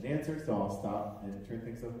questions and answers, so I'll stop and turn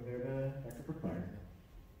things over there to Dr. Brookmeyer.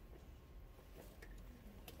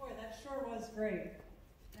 Boy, that sure was great.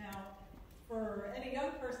 Now, for any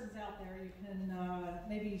young persons out there, you can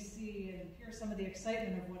maybe see and hear some of the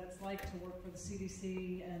excitement of what it's like to work for the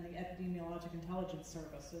CDC and the Epidemiologic Intelligence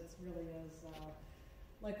Service. It really is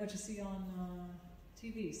like what you see on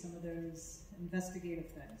TV, some of those investigative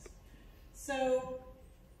things. So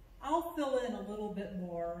I'll fill in a little bit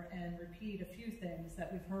more and repeat a few things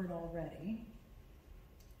that we've heard already,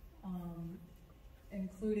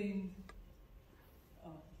 including,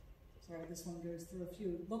 sorry, this one goes through a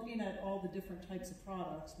few. Looking at all the different types of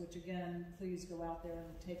products, which again, please go out there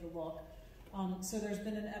and take a look. So there's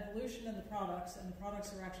been an evolution in the products, and the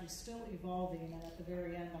products are actually still evolving, and at the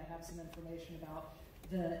very end I have some information about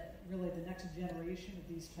really the next generation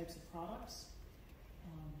of these types of products.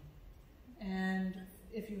 And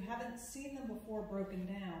if you haven't seen them before broken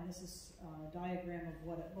down, this is a diagram of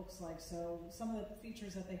what it looks like. So some of the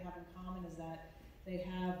features that they have in common is that they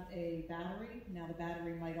have a battery. Now the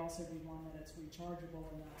battery might also be one that it's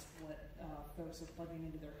rechargeable, and that's what folks are plugging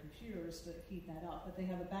into their computers to heat that up. But they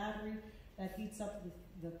have a battery that heats up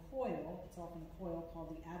the coil. It's often a coil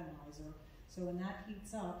called the atomizer. So when that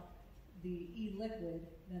heats up the e-liquid,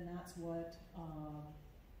 then that's what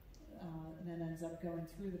then ends up going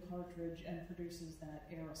through the cartridge and produces that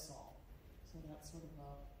aerosol. So that's sort of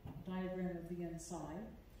a diagram of the inside.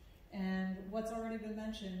 And what's already been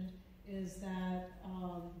mentioned is that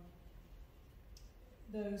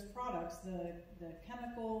those products, the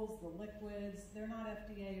chemicals, the liquids, they're not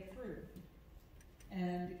FDA approved.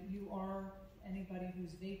 And anybody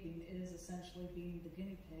who's vaping is essentially being the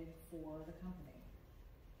guinea pig for the company.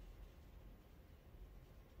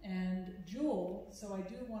 And Juul, so I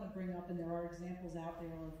do want to bring up, and there are examples out there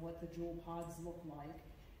of what the Juul pods look like.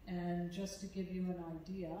 And just to give you an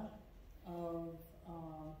idea of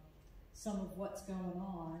some of what's going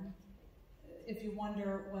on, if you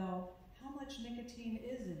wonder, well, how much nicotine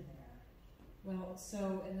is in there? Well,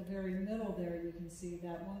 so in the very middle there, you can see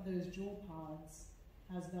that one of those Juul pods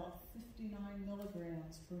has about 59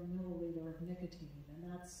 milligrams per milliliter of nicotine,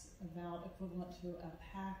 and that's about equivalent to a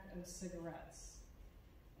pack of cigarettes.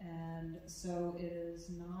 And so it is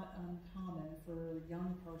not uncommon for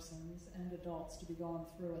young persons and adults to be going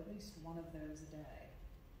through at least one of those a day.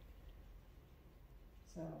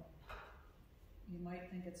 So you might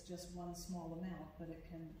think it's just one small amount, but it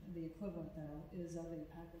can, the equivalent though, is of a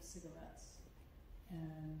pack of cigarettes.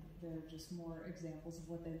 And they're just more examples of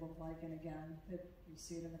what they look like. And again, you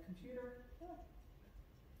see it in the computer. Oh.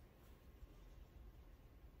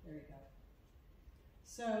 There you go.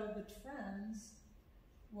 So the trends,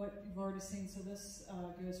 what you've already seen, so this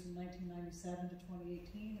goes from 1997 to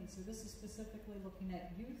 2018, and so this is specifically looking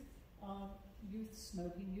at youth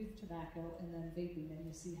smoking, youth tobacco, and then vaping, and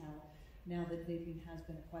you see how now that vaping has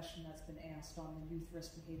been a question that's been asked on the Youth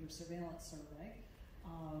Risk Behavior Surveillance Survey,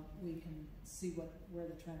 we can see where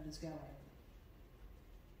the trend is going.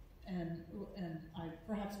 And I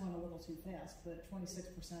perhaps went a little too fast, but 26%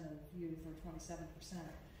 of youth, or 27%,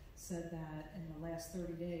 said that in the last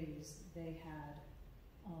 30 days they had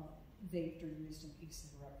vaped or used an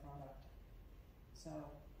e-cigarette product. So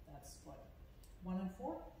that's what, 1 in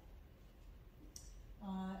 4?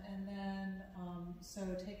 And then, so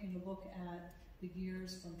taking a look at the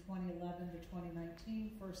years from 2011 to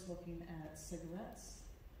 2019, first looking at cigarettes,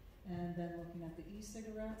 and then looking at the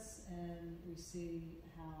e-cigarettes, and we see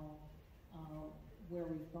how where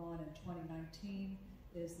we've gone in 2019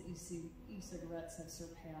 is the e-cigarettes have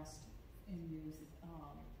surpassed in youth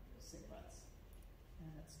cigarettes,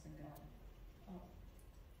 and it's been going up.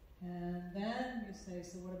 And then you say,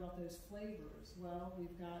 so what about those flavors? Well,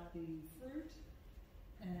 we've got the fruit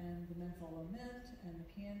and the menthol or mint and the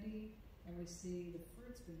candy, and we see the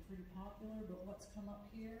fruit's been pretty popular, but what's come up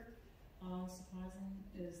here, surprising,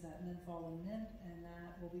 is that menthol and mint, and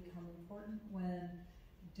that will become important when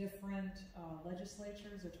different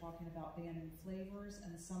legislatures are talking about banning flavors,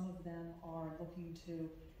 and some of them are looking to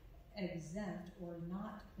exempt or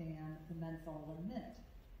not ban the menthol or mint.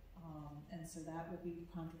 And so that will be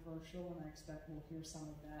controversial, and I expect we'll hear some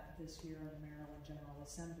of that this year in the Maryland General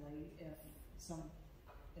Assembly if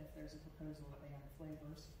there's a proposal to ban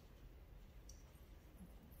flavors.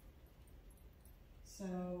 So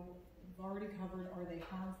we've already covered, are they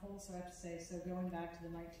harmful? So I have to say, so going back to the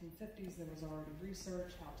 1950s, there was already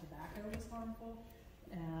research how tobacco was harmful,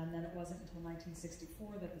 and then it wasn't until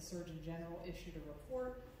 1964 that the Surgeon General issued a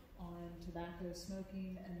report on tobacco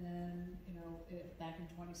smoking, and then, back in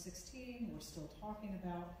 2016, we're still talking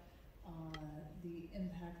about the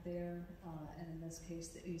impact there, and in this case,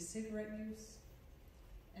 the e-cigarette use.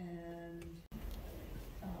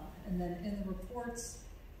 And then in the reports,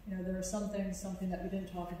 there are something that we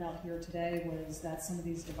didn't talk about here today was that some of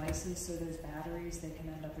these devices, so those batteries, they can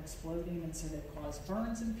end up exploding, and so they cause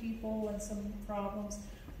burns in people and some problems.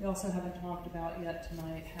 We also haven't talked about yet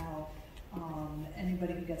tonight how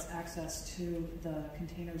anybody who gets access to the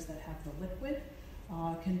containers that have the liquid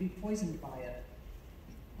can be poisoned by it.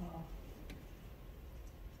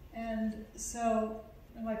 And so,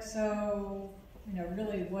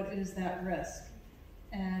 really, what is that risk?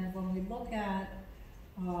 And when we look at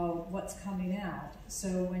what's coming out,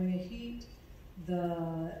 so when you heat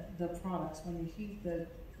the products, when you heat the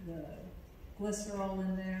glycerol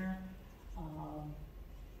in there,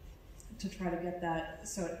 to try to get that,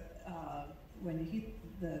 so when you heat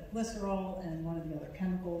the glycerol and one of the other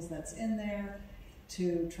chemicals that's in there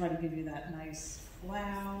to try to give you that nice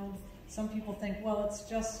cloud, some people think, well, it's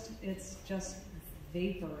just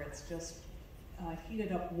vapor, it's just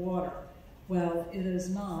heated up water. Well, it is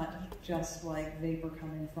not just like vapor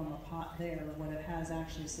coming from a pot there. What it has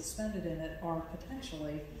actually suspended in it are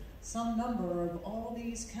potentially some number of all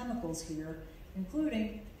these chemicals here,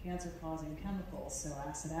 including cancer-causing chemicals, so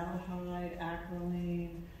acetaldehyde,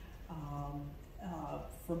 acrolein,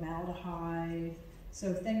 formaldehyde,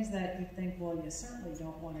 so things that you think, well, you certainly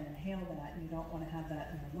don't want to inhale that, and you don't want to have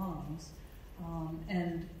that in your lungs.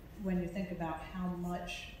 And when you think about how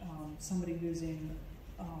much somebody using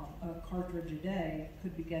a cartridge a day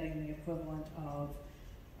could be getting the equivalent of,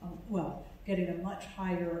 getting a much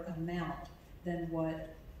higher amount than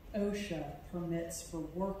what OSHA permits for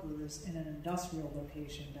workers in an industrial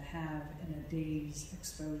location to have in a day's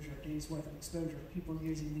worth of exposure. People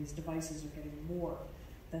using these devices are getting more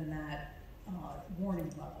than that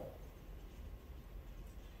warning level.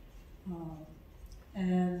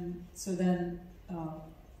 And so then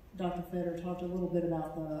Dr. Feder talked a little bit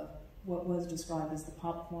about what was described as the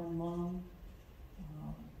popcorn lung.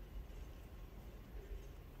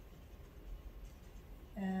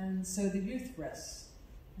 And so the youth risks.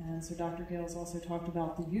 And so Dr. Gales also talked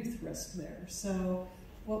about the youth risk there. So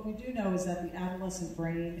what we do know is that the adolescent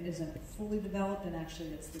brain isn't fully developed, and actually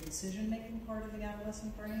it's the decision-making part of the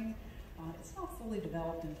adolescent brain. it's not fully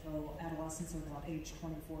developed until adolescence or about age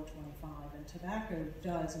 24, 25. And tobacco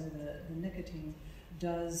does, or the nicotine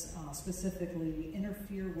does specifically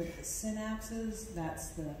interfere with the synapses. That's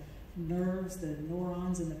the nerves, the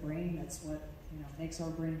neurons in the brain. That's what makes our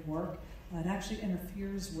brain work. It actually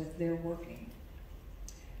interferes with their working.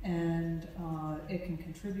 And it can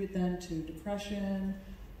contribute then to depression,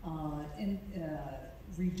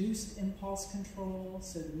 reduced impulse control,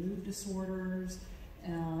 so the mood disorders,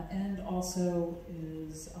 and also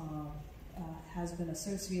has been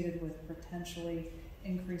associated with potentially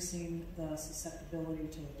increasing the susceptibility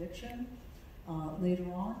to addiction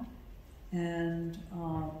later on. And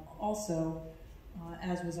also,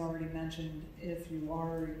 as was already mentioned, if you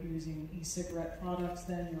are using e-cigarette products,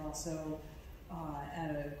 then you're also at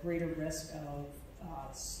a greater risk of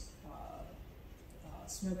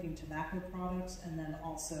smoking tobacco products, and then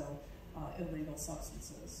also illegal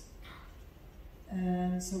substances.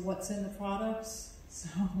 And so what's in the products? So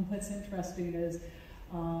what's interesting is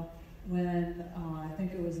when I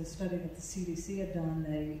think it was a study that the CDC had done,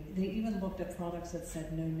 they even looked at products that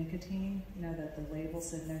said no nicotine, that the label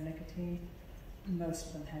said no nicotine. Most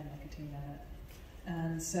of them had nicotine in it.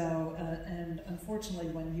 And so, and unfortunately,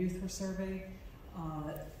 when youth were surveyed,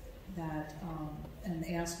 and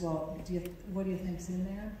asked, well, what do you think's in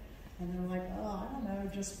there? And they're like, oh, I don't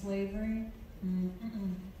know, just flavoring.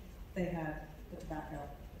 They had the tobacco.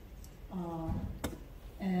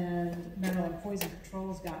 And Maryland Poison Control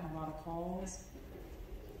has gotten a lot of calls.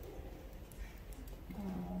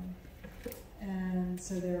 And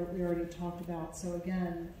so we already talked about, so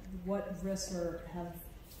again, what risks have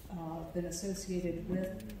been associated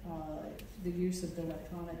with the use of the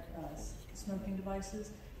electronic smoking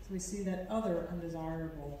devices. So we see that other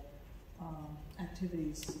undesirable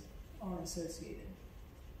activities are associated.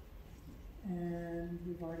 And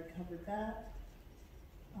we've already covered that.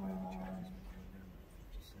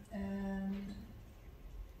 And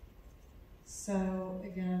so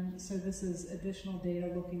again, so this is additional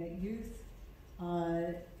data looking at youth.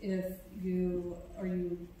 If you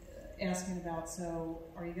asking about, so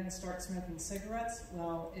are you going to start smoking cigarettes?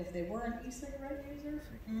 Well, if they were an e-cigarette user,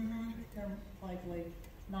 they're likely.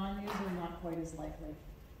 Non-user, not quite as likely.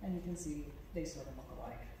 And you can see they sort of look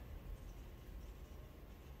alike.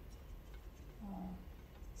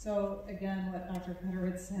 So again, what Dr.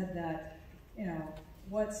 Federer said that,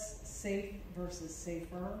 what's safe versus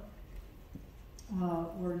safer.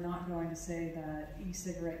 We're not going to say that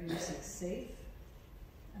e-cigarette use is safe.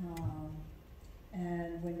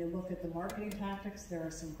 And when you look at the marketing tactics, there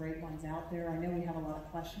are some great ones out there. I know we have a lot of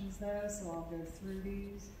questions though, so I'll go through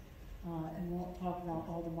these and won't talk about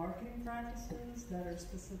all the marketing practices that are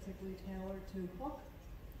specifically tailored to hook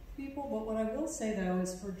people. But what I will say though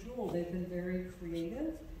is for Juul, they've been very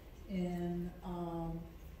creative in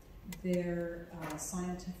their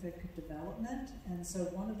scientific development. And so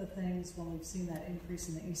one of the things when we've seen that increase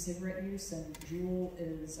in the e-cigarette use, and Juul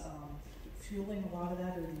is fueling a lot of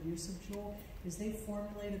that, or the use of Juul, is they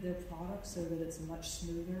formulated their product so that it's a much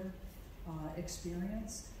smoother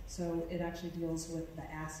experience. So it actually deals with the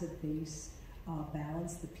acid-base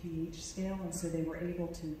balance, the pH scale, and so they were able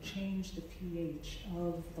to change the pH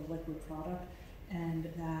of the liquid product, and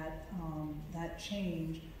that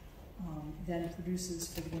change then produces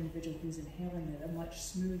for the individual who's inhaling it a much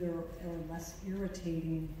smoother or less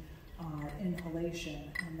irritating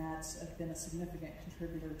inhalation, and that's been a significant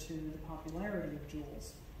contributor to the popularity of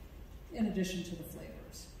Juuls, in addition to the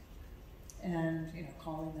flavors. And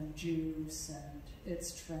calling them juice, and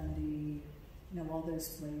it's trendy, all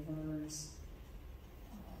those flavors.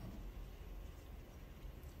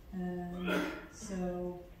 And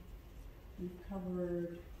so we've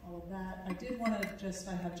covered all of that. I did want to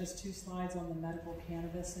I have just 2 slides on the medical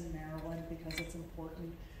cannabis in Maryland because it's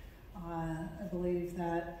important. I believe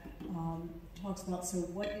that talks about, so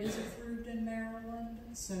what is approved in Maryland?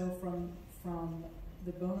 So from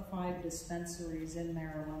the bona fide dispensaries in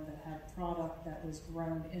Maryland that have product that was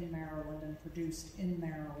grown in Maryland and produced in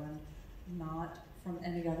Maryland, not from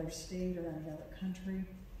any other state or any other country.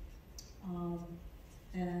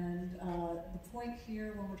 The point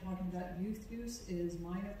here when we're talking about youth use is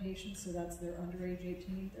minor patients, so that's they're under age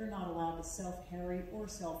 18. They're not allowed to self-carry or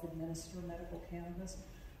self-administer medical cannabis.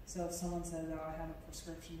 So if someone says, oh, I have a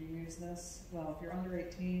prescription to use this, well, if you're under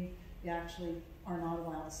 18, you actually are not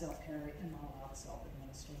allowed to self-carry and not allowed to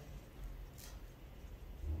self-administer.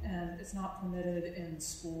 And it's not permitted in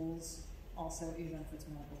schools also, even if it's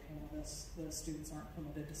medical cannabis. The students aren't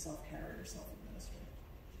permitted to self-carry or self-administer.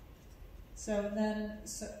 So then,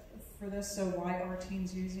 for this, so why are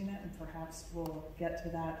teens using it? And perhaps we'll get to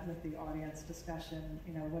that with the audience discussion.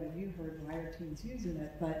 What have you heard? Why are teens using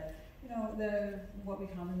it? But you know, what we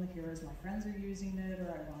commonly hear is my friends are using it, or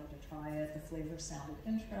I wanted to try it, the flavor sounded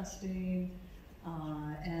interesting,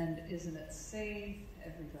 and isn't it safe?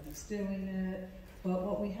 Everybody's doing it. But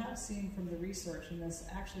what we have seen from the research, and this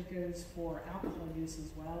actually goes for alcohol use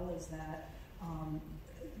as well, is that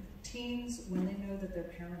teens, when they know that their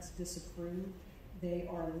parents disapprove, they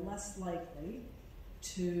are less likely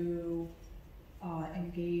to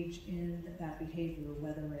engage in that behavior,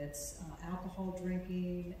 whether it's alcohol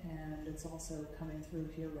drinking, and it's also coming through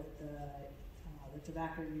here with the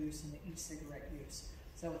tobacco use and the e-cigarette use.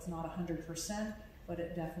 So it's not 100%, but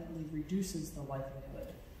it definitely reduces the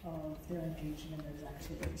likelihood of their engaging in those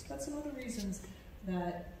activities. But some other reasons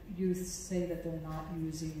that youth say that they're not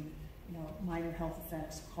using, you know, minor health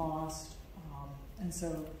effects, cost, and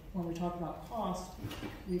so when we talk about cost,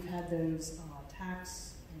 we've had those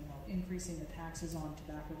tax, you know, increasing the taxes on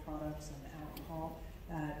tobacco products and alcohol,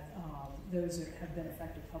 that those have been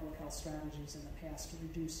effective public health strategies in the past to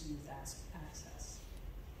reduce youth access.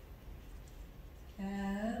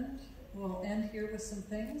 And we'll end here with some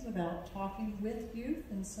things about talking with youth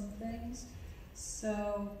and some things.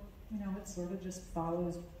 So, you know, it sort of just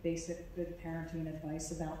follows basic good parenting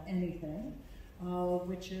advice about anything,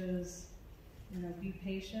 which is, you know, be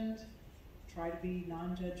patient, try to be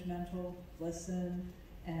non-judgmental, listen,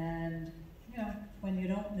 and, you know, when you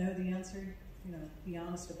don't know the answer, you know, be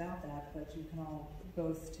honest about that, but you can all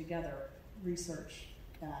both together research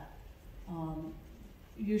that.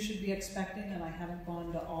 You should be expecting, and I haven't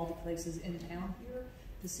gone to all the places in town here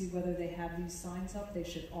to see whether they have these signs up. They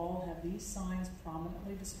should all have these signs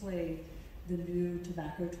prominently displayed, the new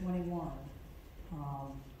Tobacco 21,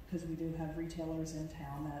 because we do have retailers in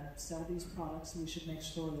town that sell these products, so we should make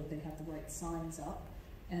sure that they have the right signs up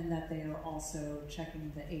and that they are also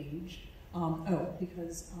checking the age.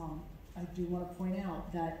 Because I do want to point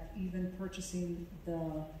out that even purchasing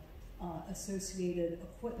the associated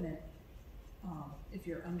equipment, if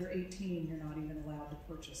you're under 18, you're not even allowed to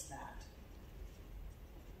purchase that.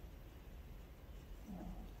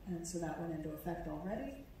 And so that went into effect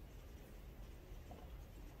already.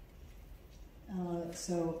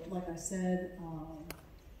 So, like I said,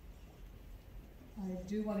 I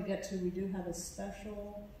do want to get to, we do have a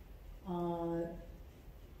special,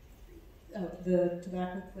 the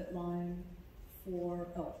tobacco quit line for,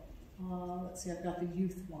 let's see, I've got the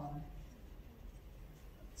youth one.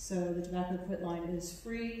 So the tobacco quit line is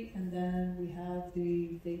free, and then we have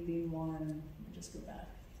the vaping one. Let me just go back.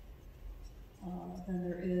 Then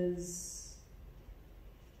there is,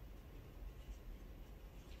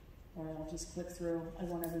 all right, I'll just click through. I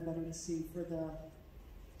want everybody to see for the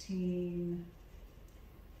teen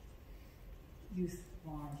youth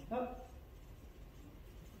line. Oh,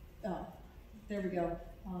 there we go.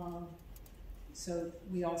 So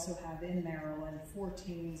we also have in Maryland for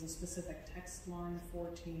teens a specific text line for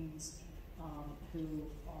teens who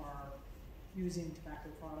are using tobacco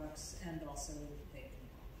products and also vaping.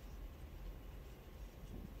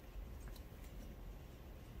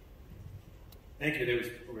 Thank you. Those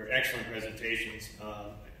were excellent presentations.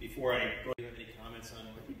 Before I go, do you have any comments on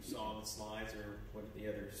what you saw on the slides or what the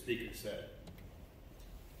other speakers said?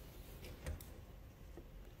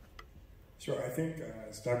 Sure. I think,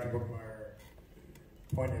 as Dr. Bookmeyer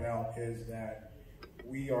pointed out, is that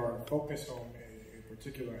we are focused on a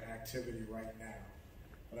particular activity right now.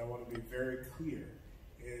 But I want to be very clear,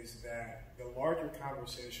 is that the larger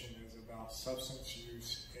conversation is about substance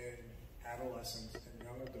use in adolescents and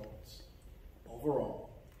young adults overall,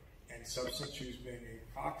 and substance use being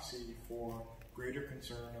a proxy for greater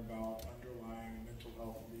concern about underlying mental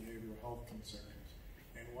health and behavioral health concerns.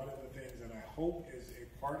 And one of the things that I hope is a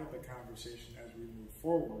part of the conversation as we move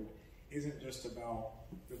forward isn't just about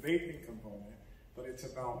the vaping component, but it's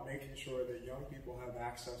about making sure that young people have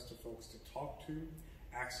access to folks to talk to,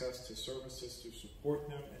 access to services to support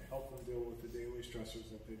them and help them deal with the daily stressors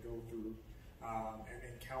that they go through and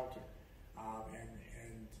encounter.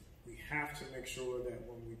 And we have to make sure that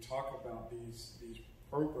when we talk about these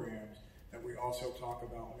programs, that we also talk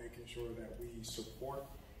about making sure that we support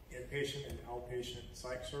inpatient and outpatient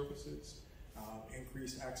psych services,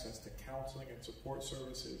 increase access to counseling and support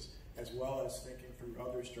services, as well as thinking through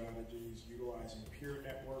other strategies, utilizing peer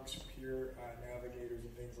networks, peer navigators,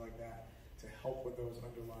 and things like that to help with those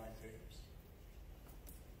underlying themes.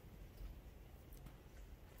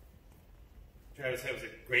 Travis, that was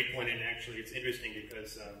a great point, and actually it's interesting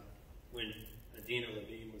because when Adina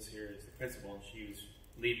Levine was here as the principal and she was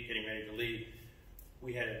getting ready to leave,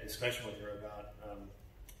 we had a discussion with her about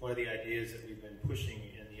one of the ideas that we've been pushing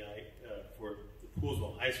in for the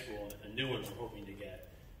Poolsville High School, a new one we're hoping to get,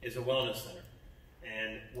 is a wellness center.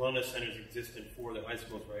 And wellness centers exist in 4 of the high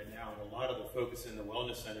schools right now, and a lot of the focus in the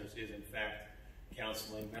wellness centers is, in fact,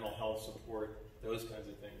 counseling, mental health support, those kinds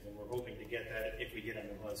of things. And we're hoping to get that if we get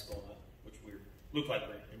into high school, which we look like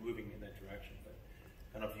we're moving in that direction. But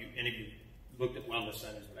I don't know if any of you looked at wellness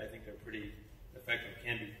centers, but I think they're pretty effective,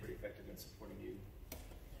 can be pretty effective in supporting you.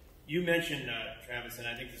 You mentioned, Travis, and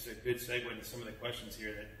I think this is a good segue into some of the questions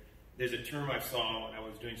here, that there's a term I saw when I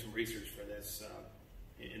was doing some research for this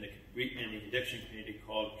in the addiction community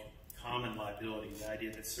called common liability, the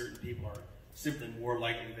idea that certain people are simply more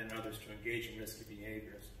likely than others to engage in risky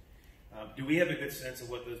behaviors. Do we have a good sense of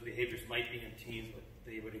what those behaviors might be in teens, what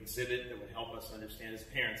they would exhibit that would help us understand as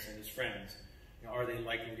parents and as friends? You know, are they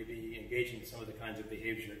likely to be engaging in some of the kinds of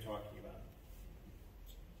behaviors you're talking about?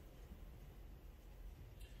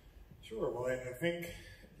 Sure. Well, I think,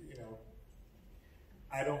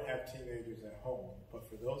 I don't have teenagers at home, but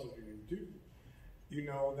for those of you who do, you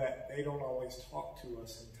know that they don't always talk to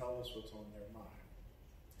us and tell us what's on their mind.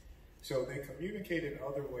 So they communicate in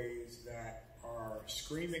other ways that are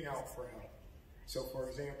screaming out for help. So for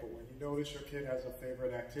example, when you notice your kid has a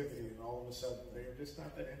favorite activity and all of a sudden they're just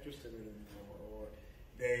not that interested in it anymore, or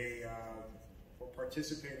they are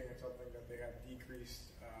participating in something that they have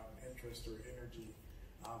decreased interest or energy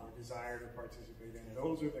or desire to participate in.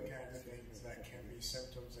 Those are the kinds of things that can be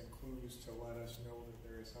symptoms and clues to let us know that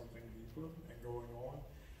there is something deeper and going on.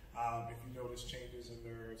 If you notice changes in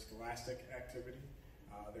their scholastic activity,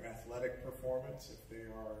 their athletic performance, if they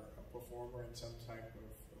are a performer in some type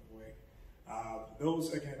of way.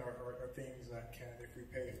 Those, again, are things that can, if we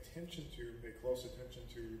pay attention to, pay close attention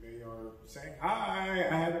to, they are saying, hi,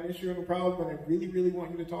 I have an issue and a problem, and I really, really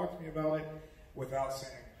want you to talk to me about it, without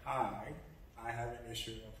saying, hi, I have an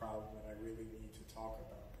issue and a problem that I really need to talk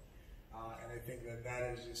about. And I think that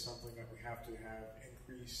that is just something that we have to have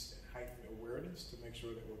increased and heightened awareness to make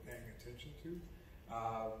sure that we're paying attention to.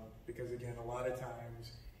 Because again, a lot of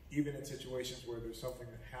times, even in situations where there's something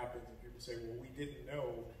that happens and people say, well, we didn't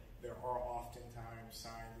know, there are oftentimes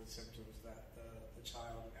signs and symptoms that the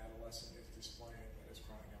child and adolescent is displaying that is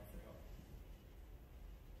crying out for help.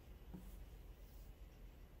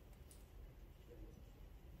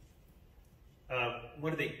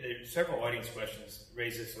 There's several audience questions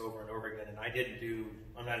raise this over and over again, and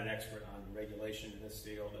I'm not an expert on regulation in this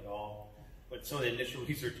field at all, but some of the initial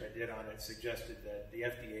research I did on it suggested that the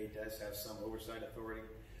FDA does have some oversight authority,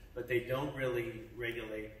 but they don't really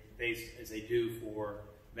regulate based as they do for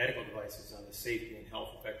medical devices on the safety and health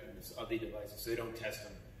effectiveness of the devices. So they don't test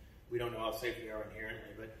them. We don't know how safe they are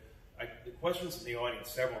inherently, but the questions in the audience,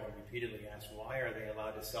 several of them repeatedly asked, why are they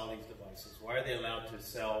allowed to sell these devices? Why are they allowed to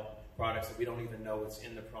sell products that we don't even know what's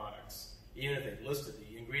in the products? Even if they've listed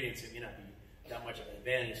the ingredients, it may not be that much of an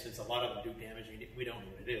advantage since a lot of them do damage and we don't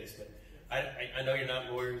know what it is. But I know you're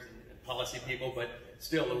not lawyers and policy people, but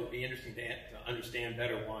still it would be interesting to understand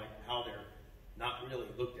better how they're not really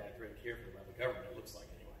looked at very carefully by the government, it looks like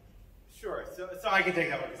anyway. Sure. So I can take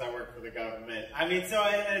that one because I work for the government.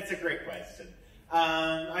 It's a great question.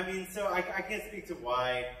 So I can't speak to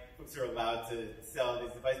why folks are allowed to sell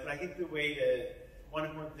these devices, but I think one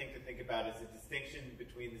important thing to think about is the distinction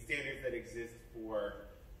between the standards that exist for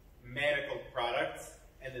medical products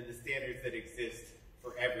and then the standards that exist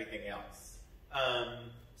for everything else.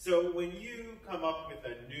 So when you come up with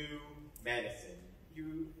a new medicine,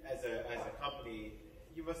 you as a company,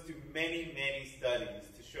 you must do many, many studies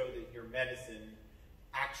to show that your medicine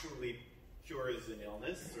actually cures an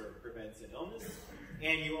illness or prevents an illness,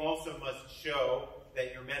 and you also must show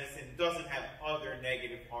that your medicine doesn't have other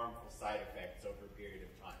negative harmful side effects over a period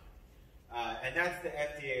of time. And that's the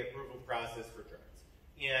FDA approval process for drugs.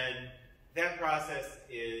 And that process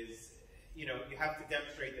is, you have to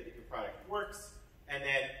demonstrate that your product works and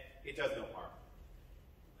that it does no harm.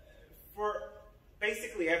 For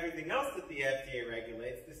basically everything else that the FDA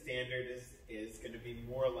regulates, the standard is going to be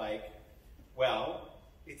more like, well,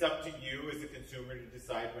 it's up to you as a consumer to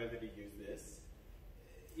decide whether to use this.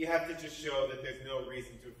 You have to just show that there's no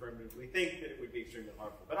reason to affirmatively think that it would be extremely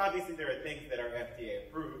harmful. But obviously there are things that are FDA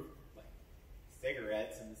approved, like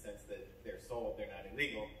cigarettes in the sense that they're sold, they're not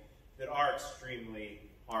illegal, that are extremely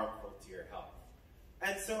harmful to your health.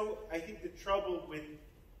 And so I think the trouble with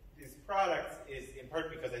these products is in part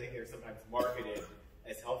because I think they're sometimes marketed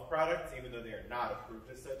as health products, even though they are not approved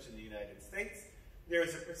as such in the United States.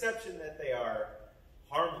 There's a perception that they are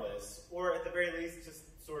harmless, or at the very least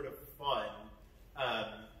just sort of fun.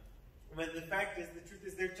 When the truth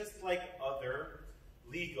is they're just like other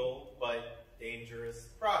legal but dangerous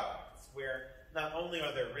products, where not only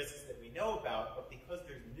are there risks that we know about, but because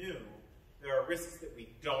they're new, there are risks that we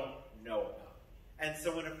don't know about. And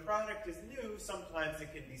so when a product is new, sometimes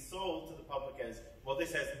it can be sold to the public as, well,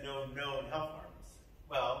 this has no known health harms.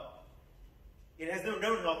 Well, it has no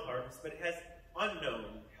known health harms, but it has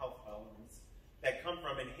unknown health harms that come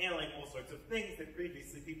from inhaling all sorts of things that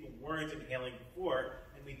previously people weren't inhaling before,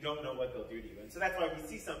 and we don't know what they'll do to you. And so that's why we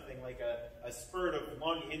see something like a spurt of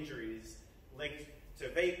lung injuries linked to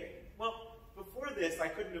vaping. Well, before this, I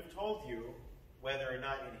couldn't have told you whether or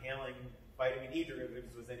not inhaling vitamin E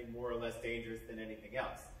derivatives was any more or less dangerous than anything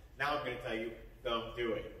else. Now I'm going to tell you, don't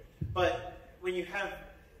do it. But when you have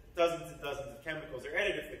dozens and dozens of chemicals or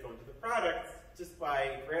additives that go into the product, just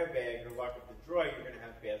by grab bag or luck of the draw, you're going to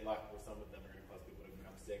have bad luck where some of them are going to cause people to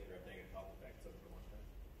become sick or have negative health effects over a long time.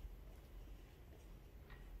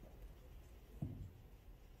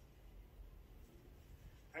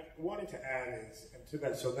 I wanted to add is, and to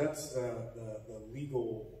that, so that's the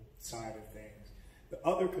legal side of things. The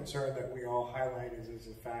other concern that we all highlight is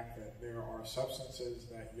the fact that there are substances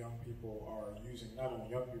that young people are using, not only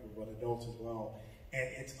young people, but adults as well, and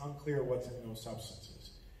it's unclear what's in those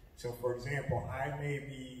substances. So for example, I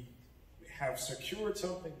may have secured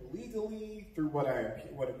something legally through what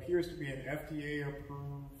appears to be an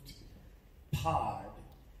FDA-approved pod,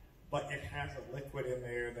 but it has a liquid in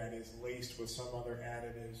there that is laced with some other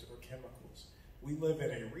additives or chemicals. We live in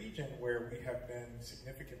a region where we have been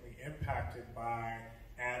significantly impacted by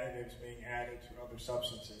additives being added to other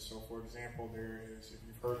substances. So for example, there is, if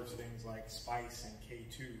you've heard of things like spice and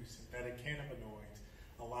K2, synthetic cannabinoids,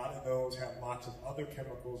 a lot of those have lots of other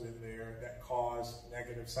chemicals in there that cause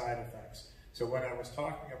negative side effects. So when I was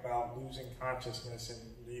talking about losing consciousness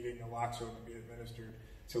and needing naloxone to be administered,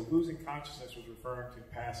 so losing consciousness was referring to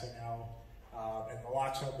passing out, and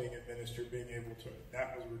naloxone being administered, being able to,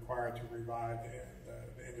 that was required to revive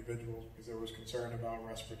the individuals because there was concern about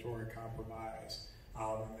respiratory compromise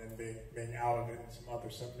and then being out of it and some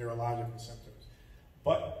other neurological symptoms.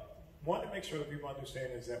 But one to make sure that people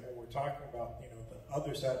understand is that when we're talking about, you know, the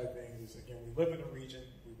other side of things is, again, we live in a region,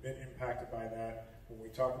 we've been impacted by that. When we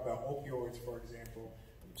talk about opioids, for example,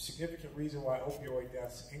 a significant reason why opioid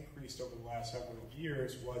deaths increased over the last several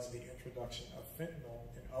years was the introduction of fentanyl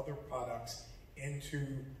and other products into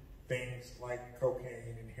things like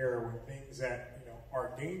cocaine and heroin, things that, you know,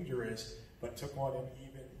 are dangerous, but took on an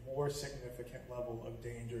even more significant level of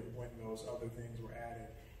danger when those other things were added.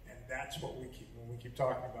 And that's what we keep, when we keep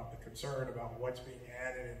talking about the concern about what's being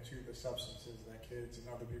added into the substances that kids and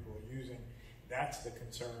other people are using, that's the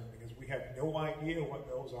concern, because we have no idea what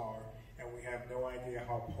those are, and we have no idea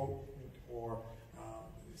how potent or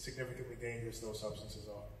significantly dangerous those substances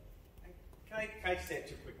are. Can I just add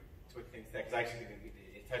two quick things there, because I actually think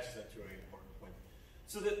it touches on two really important points.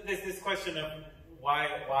 So there's this question of why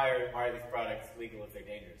are these products legal if they're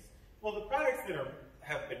dangerous? Well, the products that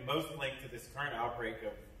have been most linked to this current outbreak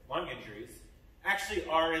of lung injuries actually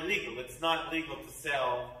are illegal. It's not legal to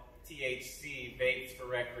sell THC vapes for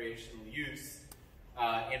recreational use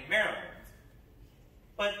in Maryland.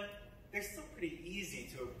 But they're still pretty easy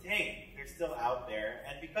to obtain. They're still out there,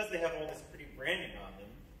 and because they have all this pretty branding on them,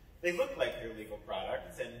 they look like they're legal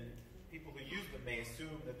products, and people who use them may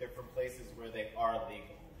assume that they're from places where they are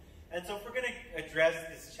legal. And so if we're going to address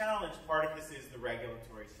this challenge, part of this is the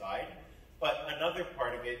regulatory side, but another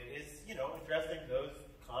part of it is, you know, addressing those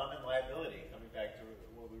common liability, coming back to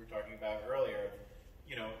what we were talking about earlier,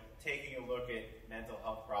 you know, taking a look at mental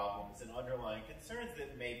health problems and underlying concerns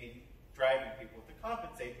that may be driving people to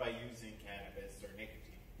compensate by using cannabis or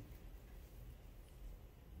nicotine.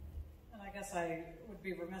 And I guess I would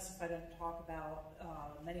be remiss if I didn't talk about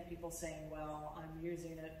many people saying, well, I'm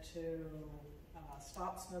using it to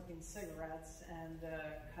stop smoking cigarettes and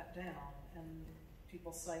cut down. And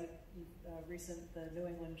people cite the New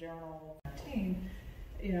England Journal 19,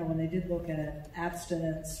 you know, when they did look at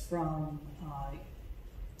abstinence from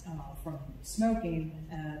smoking,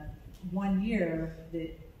 at 1 year,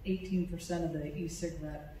 the 18% of the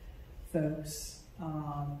e-cigarette folks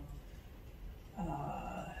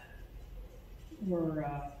were,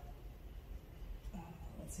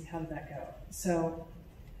 let's see, how did that go? So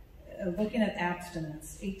looking at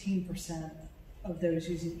abstinence, 18% of those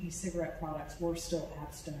using e-cigarette products were still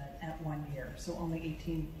abstinent at 1 year. So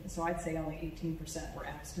so I'd say only 18% were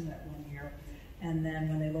abstinent at 1 year. And then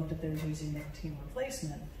when they looked at those using nicotine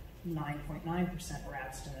replacement, 9.9% were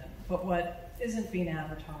abstinent. But what isn't being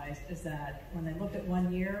advertised is that when they looked at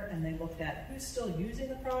 1 year and they looked at who's still using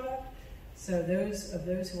the product, so those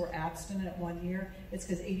who were abstinent at 1 year, it's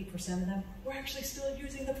because 80% of them were actually still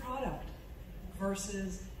using the product,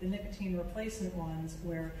 versus the nicotine replacement ones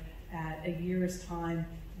where at a year's time,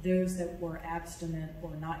 those that were abstinent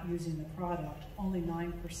or not using the product, only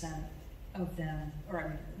 9% of them, or I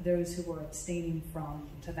mean, those who were abstaining from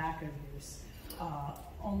tobacco use,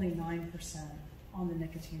 only 9% on the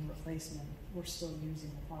nicotine replacement were still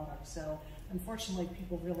using the product. So unfortunately,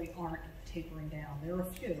 people really aren't tapering down. There are a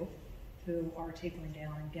few who are tapering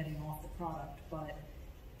down and getting off the product, but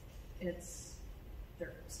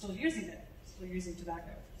they're still using it, still using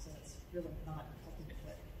tobacco. So it's really not helping to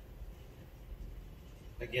quit.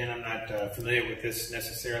 Again, I'm not familiar with this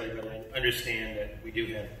necessarily, but I understand that we do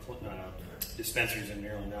have dispensaries in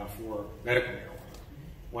Maryland now for medical marijuana.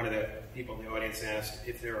 One of the people in the audience asked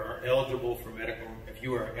if you are eligible for medical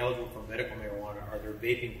marijuana, are there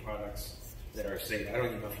vaping products that are safe? I don't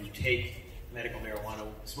even know if you take medical marijuana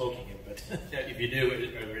smoking it, but if you do,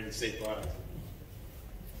 are there any safe products?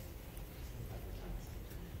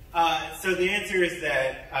 So the answer is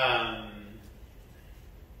that,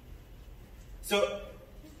 so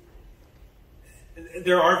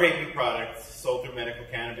there are vaping products sold through medical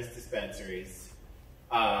cannabis dispensaries.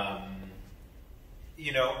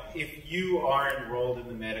 You know, if you are enrolled in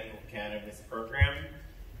the medical cannabis program,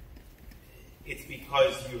 it's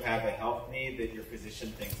because you have a health need that your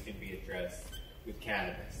physician thinks can be addressed with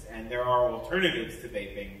cannabis. And there are alternatives to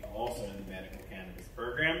vaping also in the medical cannabis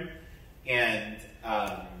program. And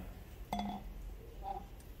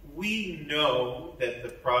we know that the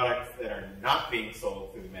products that are not being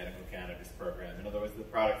sold through the medical cannabis program, in other words, the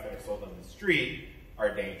products that are sold on the street, are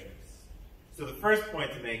dangerous. So the first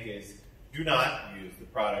point to make is, do not use the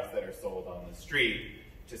products that are sold on the street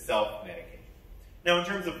to self-medicate. Now, in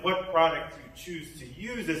terms of what product you choose to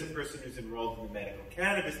use as a person who's enrolled in the medical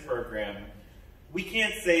cannabis program, we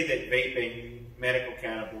can't say that vaping medical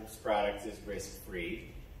cannabis products is risk-free,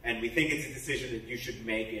 and we think it's a decision that you should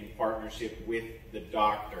make in partnership with the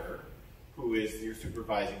doctor, who is your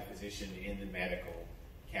supervising physician in the medical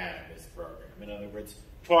cannabis program. In other words,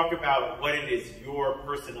 talk about what it is your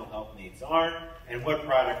personal health needs are and what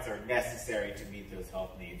products are necessary to meet those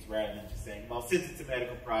health needs, rather than just saying, well, since it's a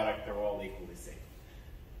medical product, they're all equally safe.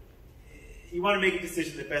 You want to make a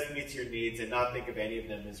decision that best meets your needs and not think of any of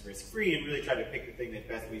them as risk-free, and really try to pick the thing that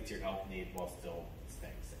best meets your health need while still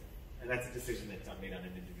staying safe. And that's a decision that's made on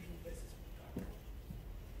an individual basis with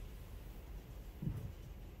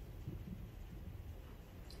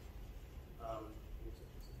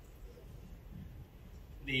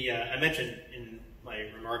the doctor. I mentioned in my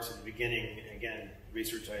remarks at the beginning, again,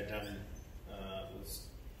 research I had done was,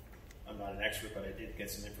 I'm not an expert, but I did get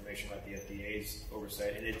some information about the FDA's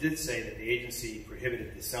oversight, and it did say that the agency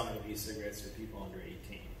prohibited the selling of e-cigarettes to people under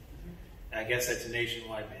 18. And I guess that's a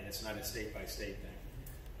nationwide ban, it's not a state-by-state thing.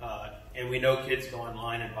 And we know kids go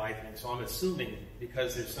online and buy things, so I'm assuming,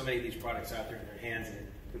 because there's so many of these products out there in their hands, and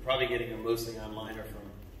they're probably getting them mostly online or from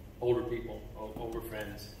older people, older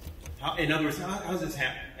friends. In other words, how does this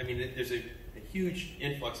happen? I mean, there's a huge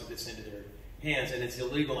influx of this into their hands, and it's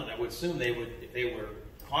illegal, and I would assume they would, if they were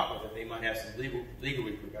caught with it, they might have some legal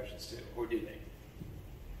repercussions too, or do they?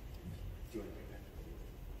 Do you want to take that?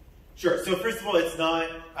 Sure. So first of all, it's not,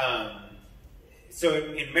 so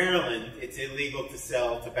in Maryland, it's illegal to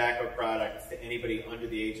sell tobacco products to anybody under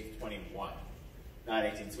the age of 21, not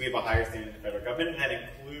 18. So we have a higher standard in the federal government, and that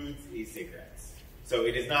includes e-cigarettes. So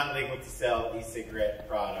it is not legal to sell e-cigarette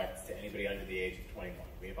products to anybody under the age of 21.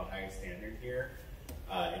 We have a higher standard here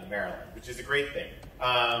in Maryland, which is a great thing.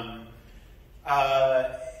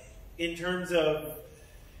 In terms of,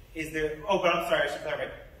 is there, oh, but I'm sorry, I should clarify.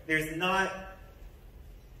 There's not,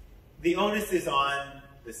 the onus is on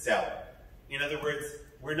the seller. In other words,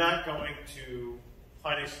 we're not going to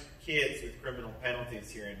punish kids with criminal penalties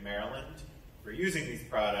here in Maryland for using these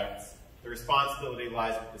products. The responsibility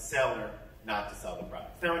lies with the seller not to sell the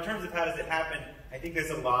products. Now, in terms of how does it happen, I think there's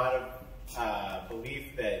a lot of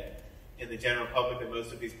belief that in the general public that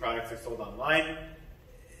most of these products are sold online.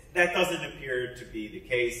 That doesn't appear to be the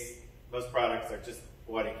case. Most products are just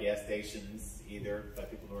bought at gas stations, either by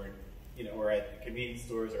people who are, or at convenience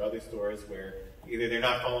stores or other stores where either they're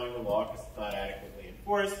not following the law because it's not adequately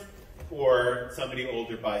enforced, or somebody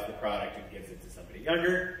older buys the product and gives it to somebody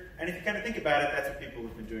younger. And if you kind of think about it, that's what people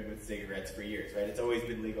have been doing with cigarettes for years, right? It's always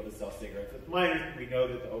been legal to sell cigarettes with minors. We know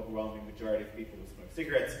that the overwhelming majority of people who smoke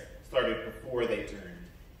cigarettes started before they turned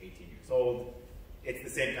 18 years old. It's the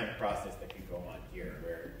same kind of process that can go on here,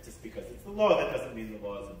 where just because it's the law, that doesn't mean the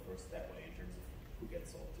law is enforced that way in terms of who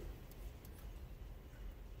gets sold to.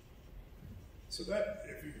 So that,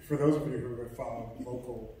 for those of you who have followed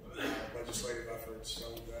local legislative efforts, so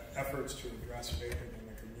the efforts to address vaping in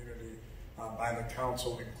the community by the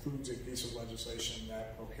council includes a piece of legislation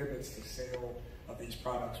that prohibits the sale of these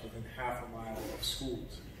products within half a mile of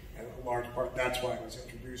schools. And a large part, that's why it was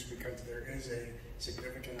introduced, because there is a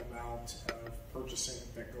significant amount of purchasing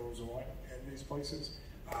that goes on in these places.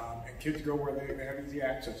 And kids go where they have easy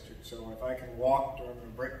access to. So if I can walk during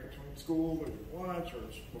a break between school, or lunch, or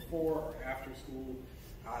before or after school,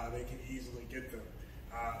 they can easily get them.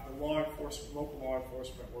 The local law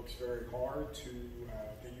enforcement works very hard to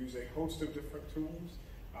they use a host of different tools.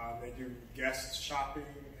 They do guest shopping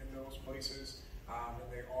in those places,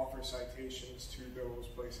 and they offer citations to those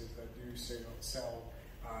places that do sell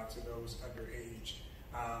to those underage.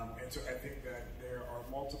 And so I think that there are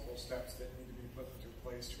multiple steps that need to be put into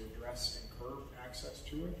place to address and curb access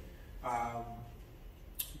to it.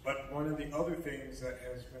 But one of the other things that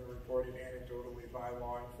has been reported anecdotally by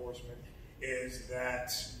law enforcement is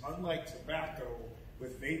that, unlike tobacco,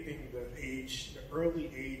 with vaping, the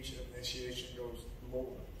early age of initiation goes lower.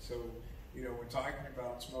 So, when talking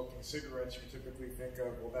about smoking cigarettes, you typically think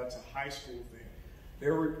of, well, that's a high school thing.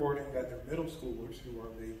 They're reporting that they're middle schoolers who are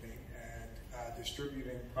vaping and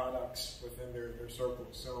distributing products within their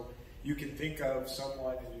circles. So you can think of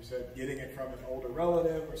someone, as you said, getting it from an older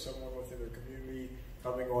relative or someone within their community,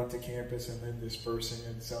 coming onto campus and then dispersing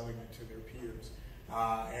and selling it to their peers.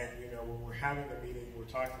 And when we're having a meeting, we're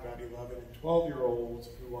talking about 11 and 12-year-olds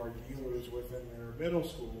who are dealers within their middle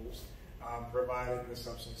schools, providing the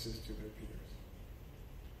substances to their peers.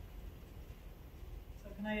 So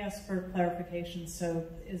can I ask for clarification? So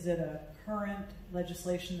is it a current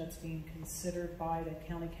legislation that's being considered by the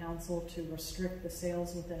county council to restrict the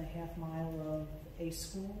sales within a half mile of a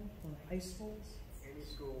school or high schools? Any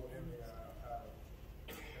school in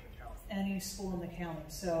the county. Any school in the county.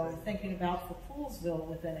 So thinking about for Poolsville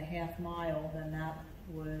within a half mile, then that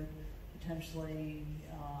would potentially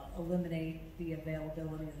eliminate the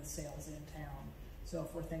availability of the sales in town. So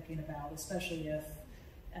if we're thinking about, especially if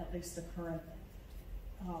at least the current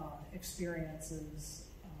experiences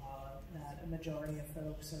that a majority of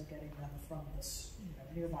folks are getting them from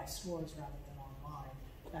the nearby stores rather than online,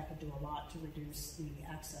 that could do a lot to reduce the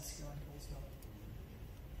access here in Poolsville.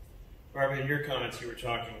 Barbara, in your comments, you were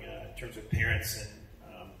talking in terms of parents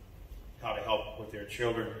and how to help with their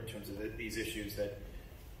children in terms of these issues. That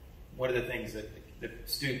one of the things that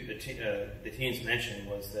the teens mentioned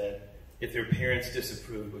was that if their parents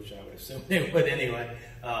disapproved, which I would assume they would anyway,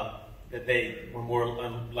 that they were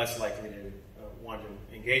less likely to want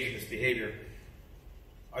to engage in this behavior.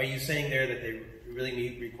 Are you saying there that they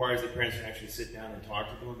really requires the parents to actually sit down and talk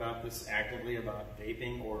to them about this actively, about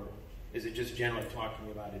vaping, or is it just generally talking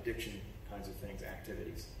about addiction kinds of things,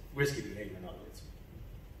 activities, risky behavior in other words?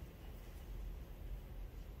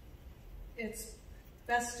 It's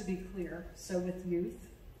best to be clear. So with youth,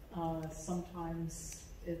 sometimes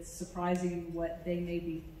it's surprising what they may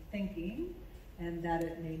be thinking, and that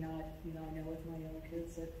it may not, I know with my own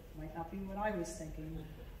kids it might not be what I was thinking,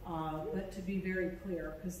 but to be very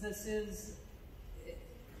clear, because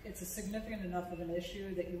it's a significant enough of an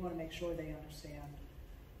issue that you want to make sure they understand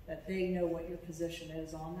that they know what your position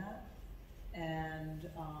is on that, and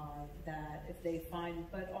that if they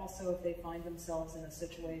but also if they find themselves in a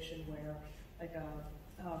situation where, like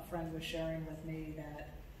a friend was sharing with me that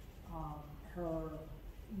her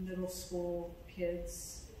middle school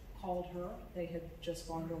kids called her. They had just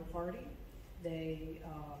gone to a party. They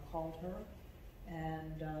called her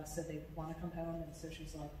and said they want to come home, and so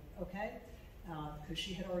she's like, okay, because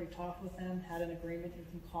she had already talked with them, had an agreement, you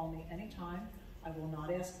can call me anytime. I will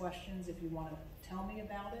not ask questions. If you want to tell me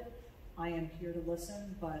about it, I am here to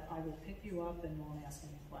listen, but I will pick you up and won't ask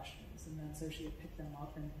any questions. And then so she would pick them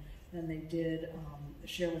up, and then they did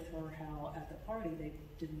share with her how at the party they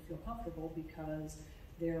didn't feel comfortable because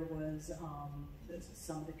there was,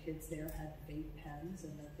 some of the kids there had vape pens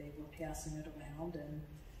and that they were passing it around, and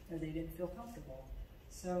they didn't feel comfortable.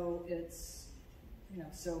 So it's,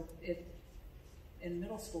 in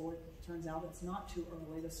middle school, it turns out it's not too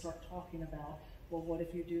early to start talking about, well, what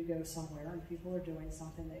if you do go somewhere and people are doing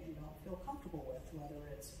something that you don't feel comfortable with, whether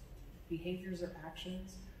it's behaviors or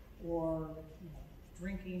actions, or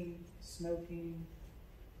drinking, smoking,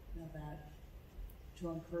 that to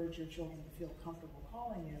encourage your children to feel comfortable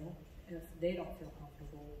calling you. If they don't feel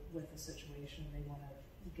comfortable with the situation, they want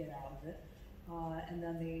to get out of it. And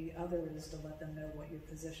then the other is to let them know what your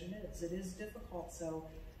position is. It is difficult, so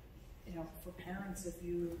for parents, if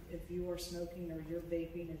you are smoking or you're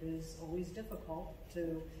vaping, it is always difficult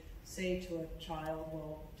to say to a child,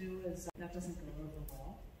 well, do as that doesn't go over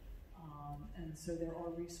well. And so there are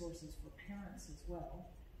resources for parents as well,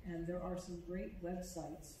 and there are some great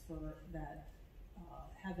websites for that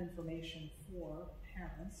have information for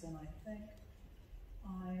parents, and I think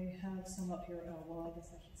I have some up here. Oh, well, I guess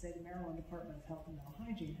I should say the Maryland Department of Health and Mental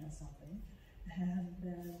Hygiene has something. And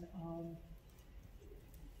then,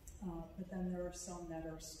 but then there are some that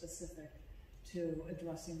are specific to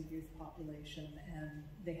addressing the youth population, and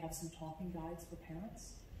they have some talking guides for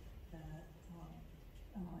parents that,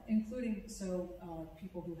 including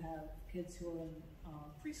people who have kids who are in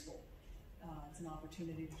preschool. It's an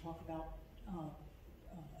opportunity to talk about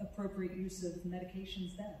appropriate use of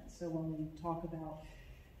medications then. So when we talk about,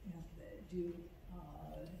 do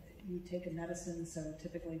you take a medicine, so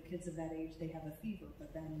typically kids of that age, they have a fever,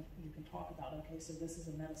 but then you can talk about, okay, so this is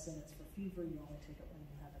a medicine, it's for fever, you only take it when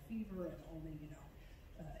you have a fever, and only,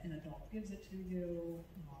 an adult gives it to you,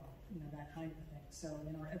 that kind of thing. So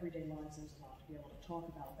in our everyday lives, there's a lot to be able to talk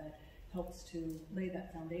about that helps to lay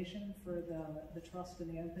that foundation for the trust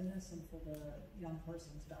and the openness, and for the young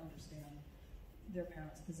persons to understand their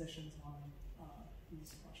parents' positions on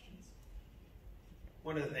these questions.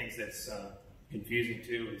 One of the things that's confusing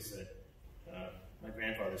too is that my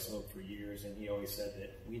grandfather smoked for years, and he always said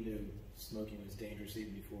that we knew smoking was dangerous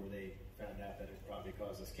even before they found out that it probably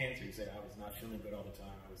caused us cancer. He said, I was not feeling good all the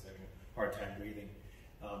time, I was having a hard time breathing.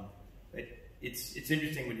 It's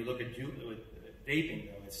interesting when you look at vaping,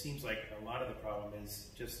 though. It seems like a lot of the problem is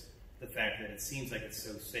just the fact that it seems like it's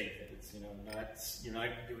so safe, that it's you're not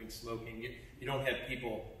doing smoking. You don't have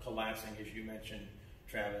people collapsing, as you mentioned,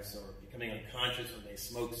 Travis, or becoming unconscious when they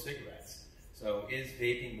smoke cigarettes. So is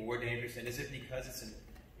vaping more dangerous, and is it because it's an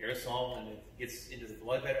aerosol and it gets into the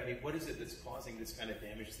blood better? I mean, what is it that's causing this kind of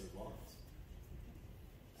damage to the lungs?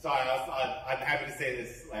 So I'm happy to say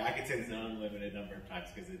this. I could say this an unlimited number of times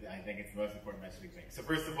because I think it's the most important message we can make. So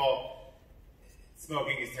first of all,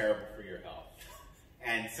 smoking is terrible for your health,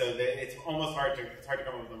 and so it's almost hard to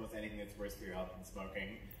come up with almost anything that's worse for your health than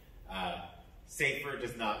smoking. Safer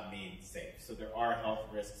does not mean safe. So there are health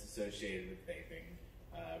risks associated with vaping.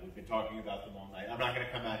 We've been talking about them all night. I'm not going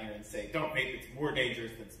to come out here and say, don't vape, it's more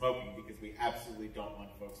dangerous than smoking, because we absolutely don't want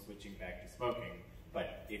folks switching back to smoking.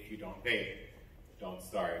 But if you don't vape, don't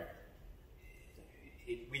start.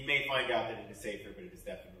 We may find out that it is safer, but it is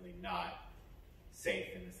definitely not safe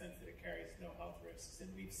in the sense that it carries no health risks. And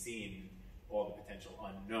we've seen all the potential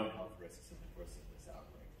unknown health risks in the course of this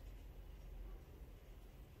outbreak.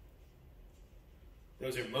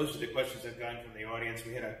 Those are most of the questions I've gotten from the audience.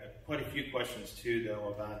 We had quite a few questions too,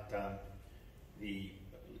 though, about the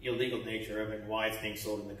illegal nature of it and why it's being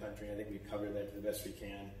sold in the country. I think we've covered that to the best we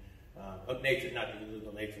can. Not the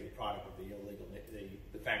illegal nature of the product, but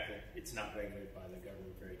the fact that it's not regulated by the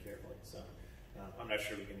government very carefully. So I'm not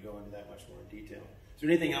sure we can go into that much more in detail. Is there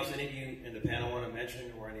anything else any of you in the panel want to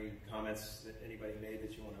mention, or any comments that anybody made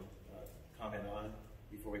that you want to comment on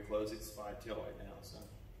before we close? It's 5 till right now, so.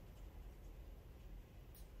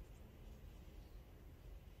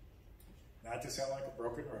 Not to sound like a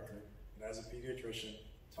broken record, but as a pediatrician,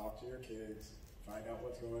 talk to your kids, find out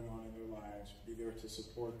what's going on in their lives, be there to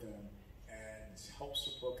support them, and help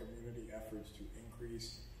support community efforts to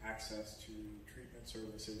increase access to treatment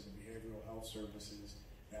services and behavioral health services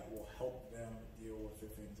that will help them deal with the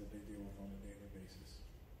things that they deal with on a daily basis.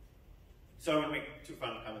 So I'm going to make 2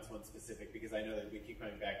 final comments, one specific, because I know that we keep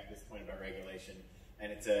coming back to this point about regulation,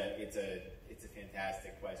 and it's a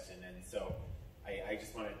fantastic question. And so I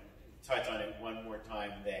just want to touch on it one more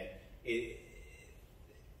time, that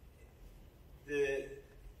the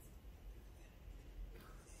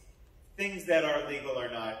things that are legal are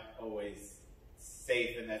not always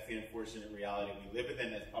safe, and that's the unfortunate reality we live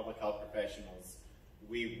within as public health professionals.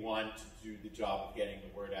 We want to do the job of getting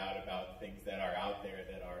the word out about things that are out there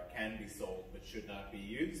that can be sold but should not be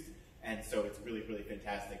used. And so it's really, really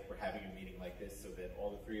fantastic for having a meeting like this, so that all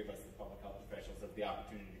the 3 of us, the public health professionals, have the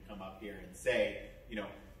opportunity to come up here and say,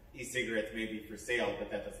 e-cigarettes may be for sale,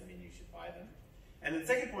 but that doesn't mean you should buy them. And the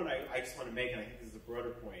second point I just want to make, and I think this is a broader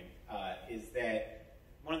point, is that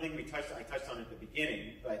one of the things I touched on at the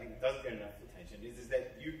beginning, but I think it doesn't get enough attention, is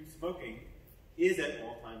that youth smoking is at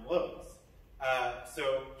all-time lows.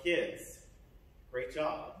 So kids, great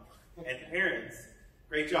job. And parents,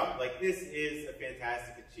 great job. This is a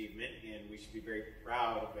fantastic achievement, and we should be very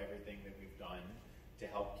proud of everything that we've done to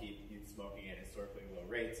help keep youth smoking at historically low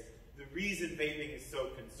rates. The reason vaping is so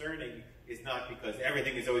concerning is not because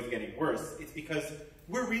everything is always getting worse. It's because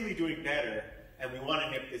we're really doing better, and we want to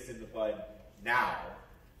nip this in the bud now,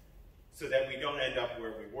 so that we don't end up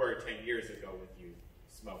where we were 10 years ago with youth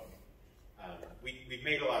smoking. We've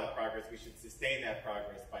made a lot of progress. We should sustain that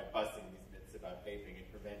progress by busting these myths about vaping and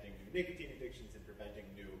preventing new nicotine addictions and preventing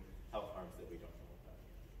new health harms that we don't know about.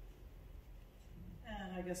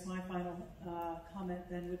 And I guess my final comment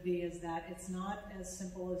then would be is that it's not as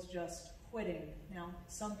simple as just quitting. Now,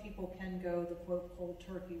 some people can go the quote cold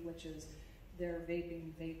turkey, which is they're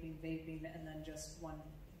vaping, and then just one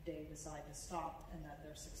they decide to stop and that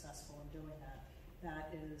they're successful in doing that.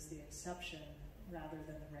 That is the exception rather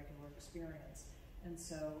than the regular experience. And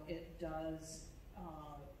so it does,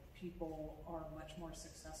 people are much more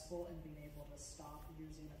successful in being able to stop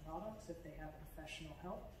using the products if they have professional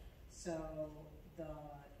help. So the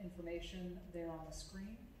information there on the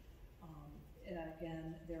screen, and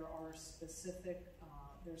again, there's specific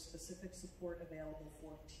support available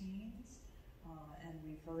for teens, and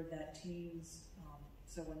we've heard that teens,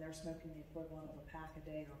 so when they're smoking the equivalent of a pack a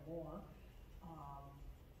day or more,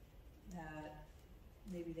 that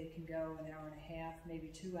maybe they can go an hour and a half, maybe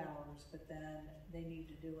 2 hours, but then they need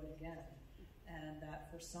to do it again. And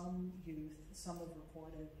that for some youth, some have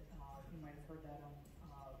reported, you might have heard that on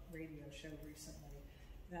a radio show recently,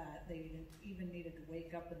 that they even needed to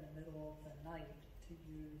wake up in the middle of the night to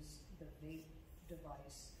use the vape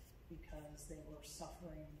device because they were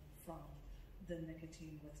suffering from the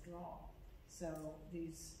nicotine withdrawal. So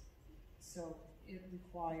it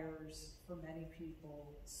requires, for many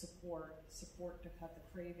people, support to cut the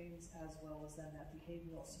cravings, as well as then that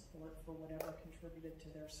behavioral support for whatever contributed to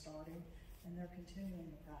their starting and their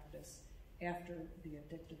continuing the practice after the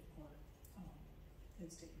addictive part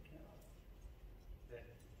is taken care of. That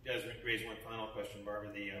does raise one final question, Barbara.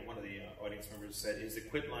 One of the audience members said, is the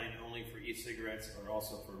quit line only for e-cigarettes or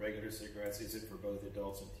also for regular cigarettes? Is it for both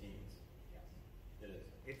adults and teens? Yes. It is.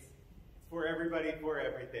 It's for everybody, for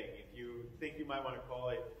everything. If you think you might want to call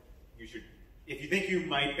it, you should. If you think you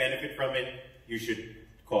might benefit from it, you should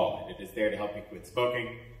call it. It is there to help you quit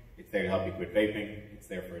smoking. It's there to help you quit vaping. It's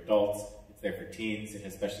there for adults. It's there for teens. It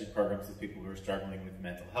has specialty programs with people who are struggling with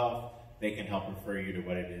mental health. They can help refer you to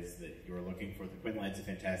what it is that you're looking for. The Quit Line's a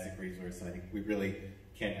fantastic resource, and I think we really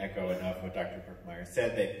can't echo enough what Dr. Kirkmeyer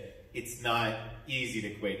said, that it's not easy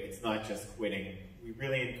to quit. It's not just quitting. We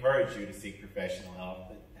really encourage you to seek professional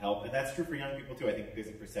help, and that's true for young people too. I think there's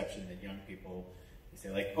a perception that young people, they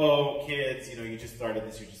say like, oh, kids, you just started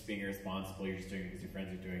this, you're just being irresponsible, you're just doing it because your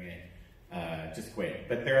friends are doing it, just quit.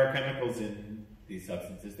 But there are chemicals in these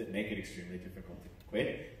substances that make it extremely difficult to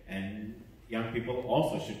quit, and young people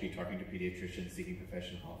also should be talking to pediatricians, seeking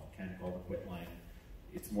professional help, can call the Quit Line.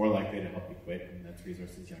 It's more likely to help you quit, and that's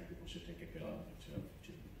resources young people should take advantage of.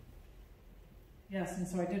 Yes, and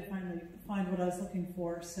so I did finally find what I was looking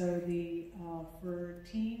for. So for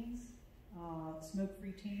teens,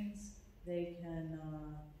 smoke-free teens, they can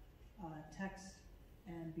text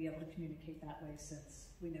and be able to communicate that way, since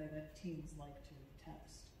we know that teens like to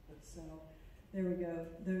text. So there we go.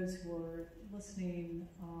 Those who are listening,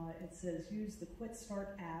 it says use the Quit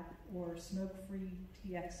Start app or Smoke-Free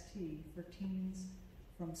TXT for teens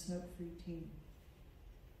from Smoke-Free Teen.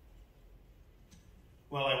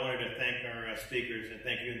 Well, I wanted to thank our speakers and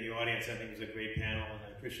thank you in the audience. I think it was a great panel, and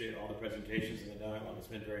I appreciate all the presentations and the dialogue. It's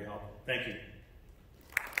been very helpful. Thank you.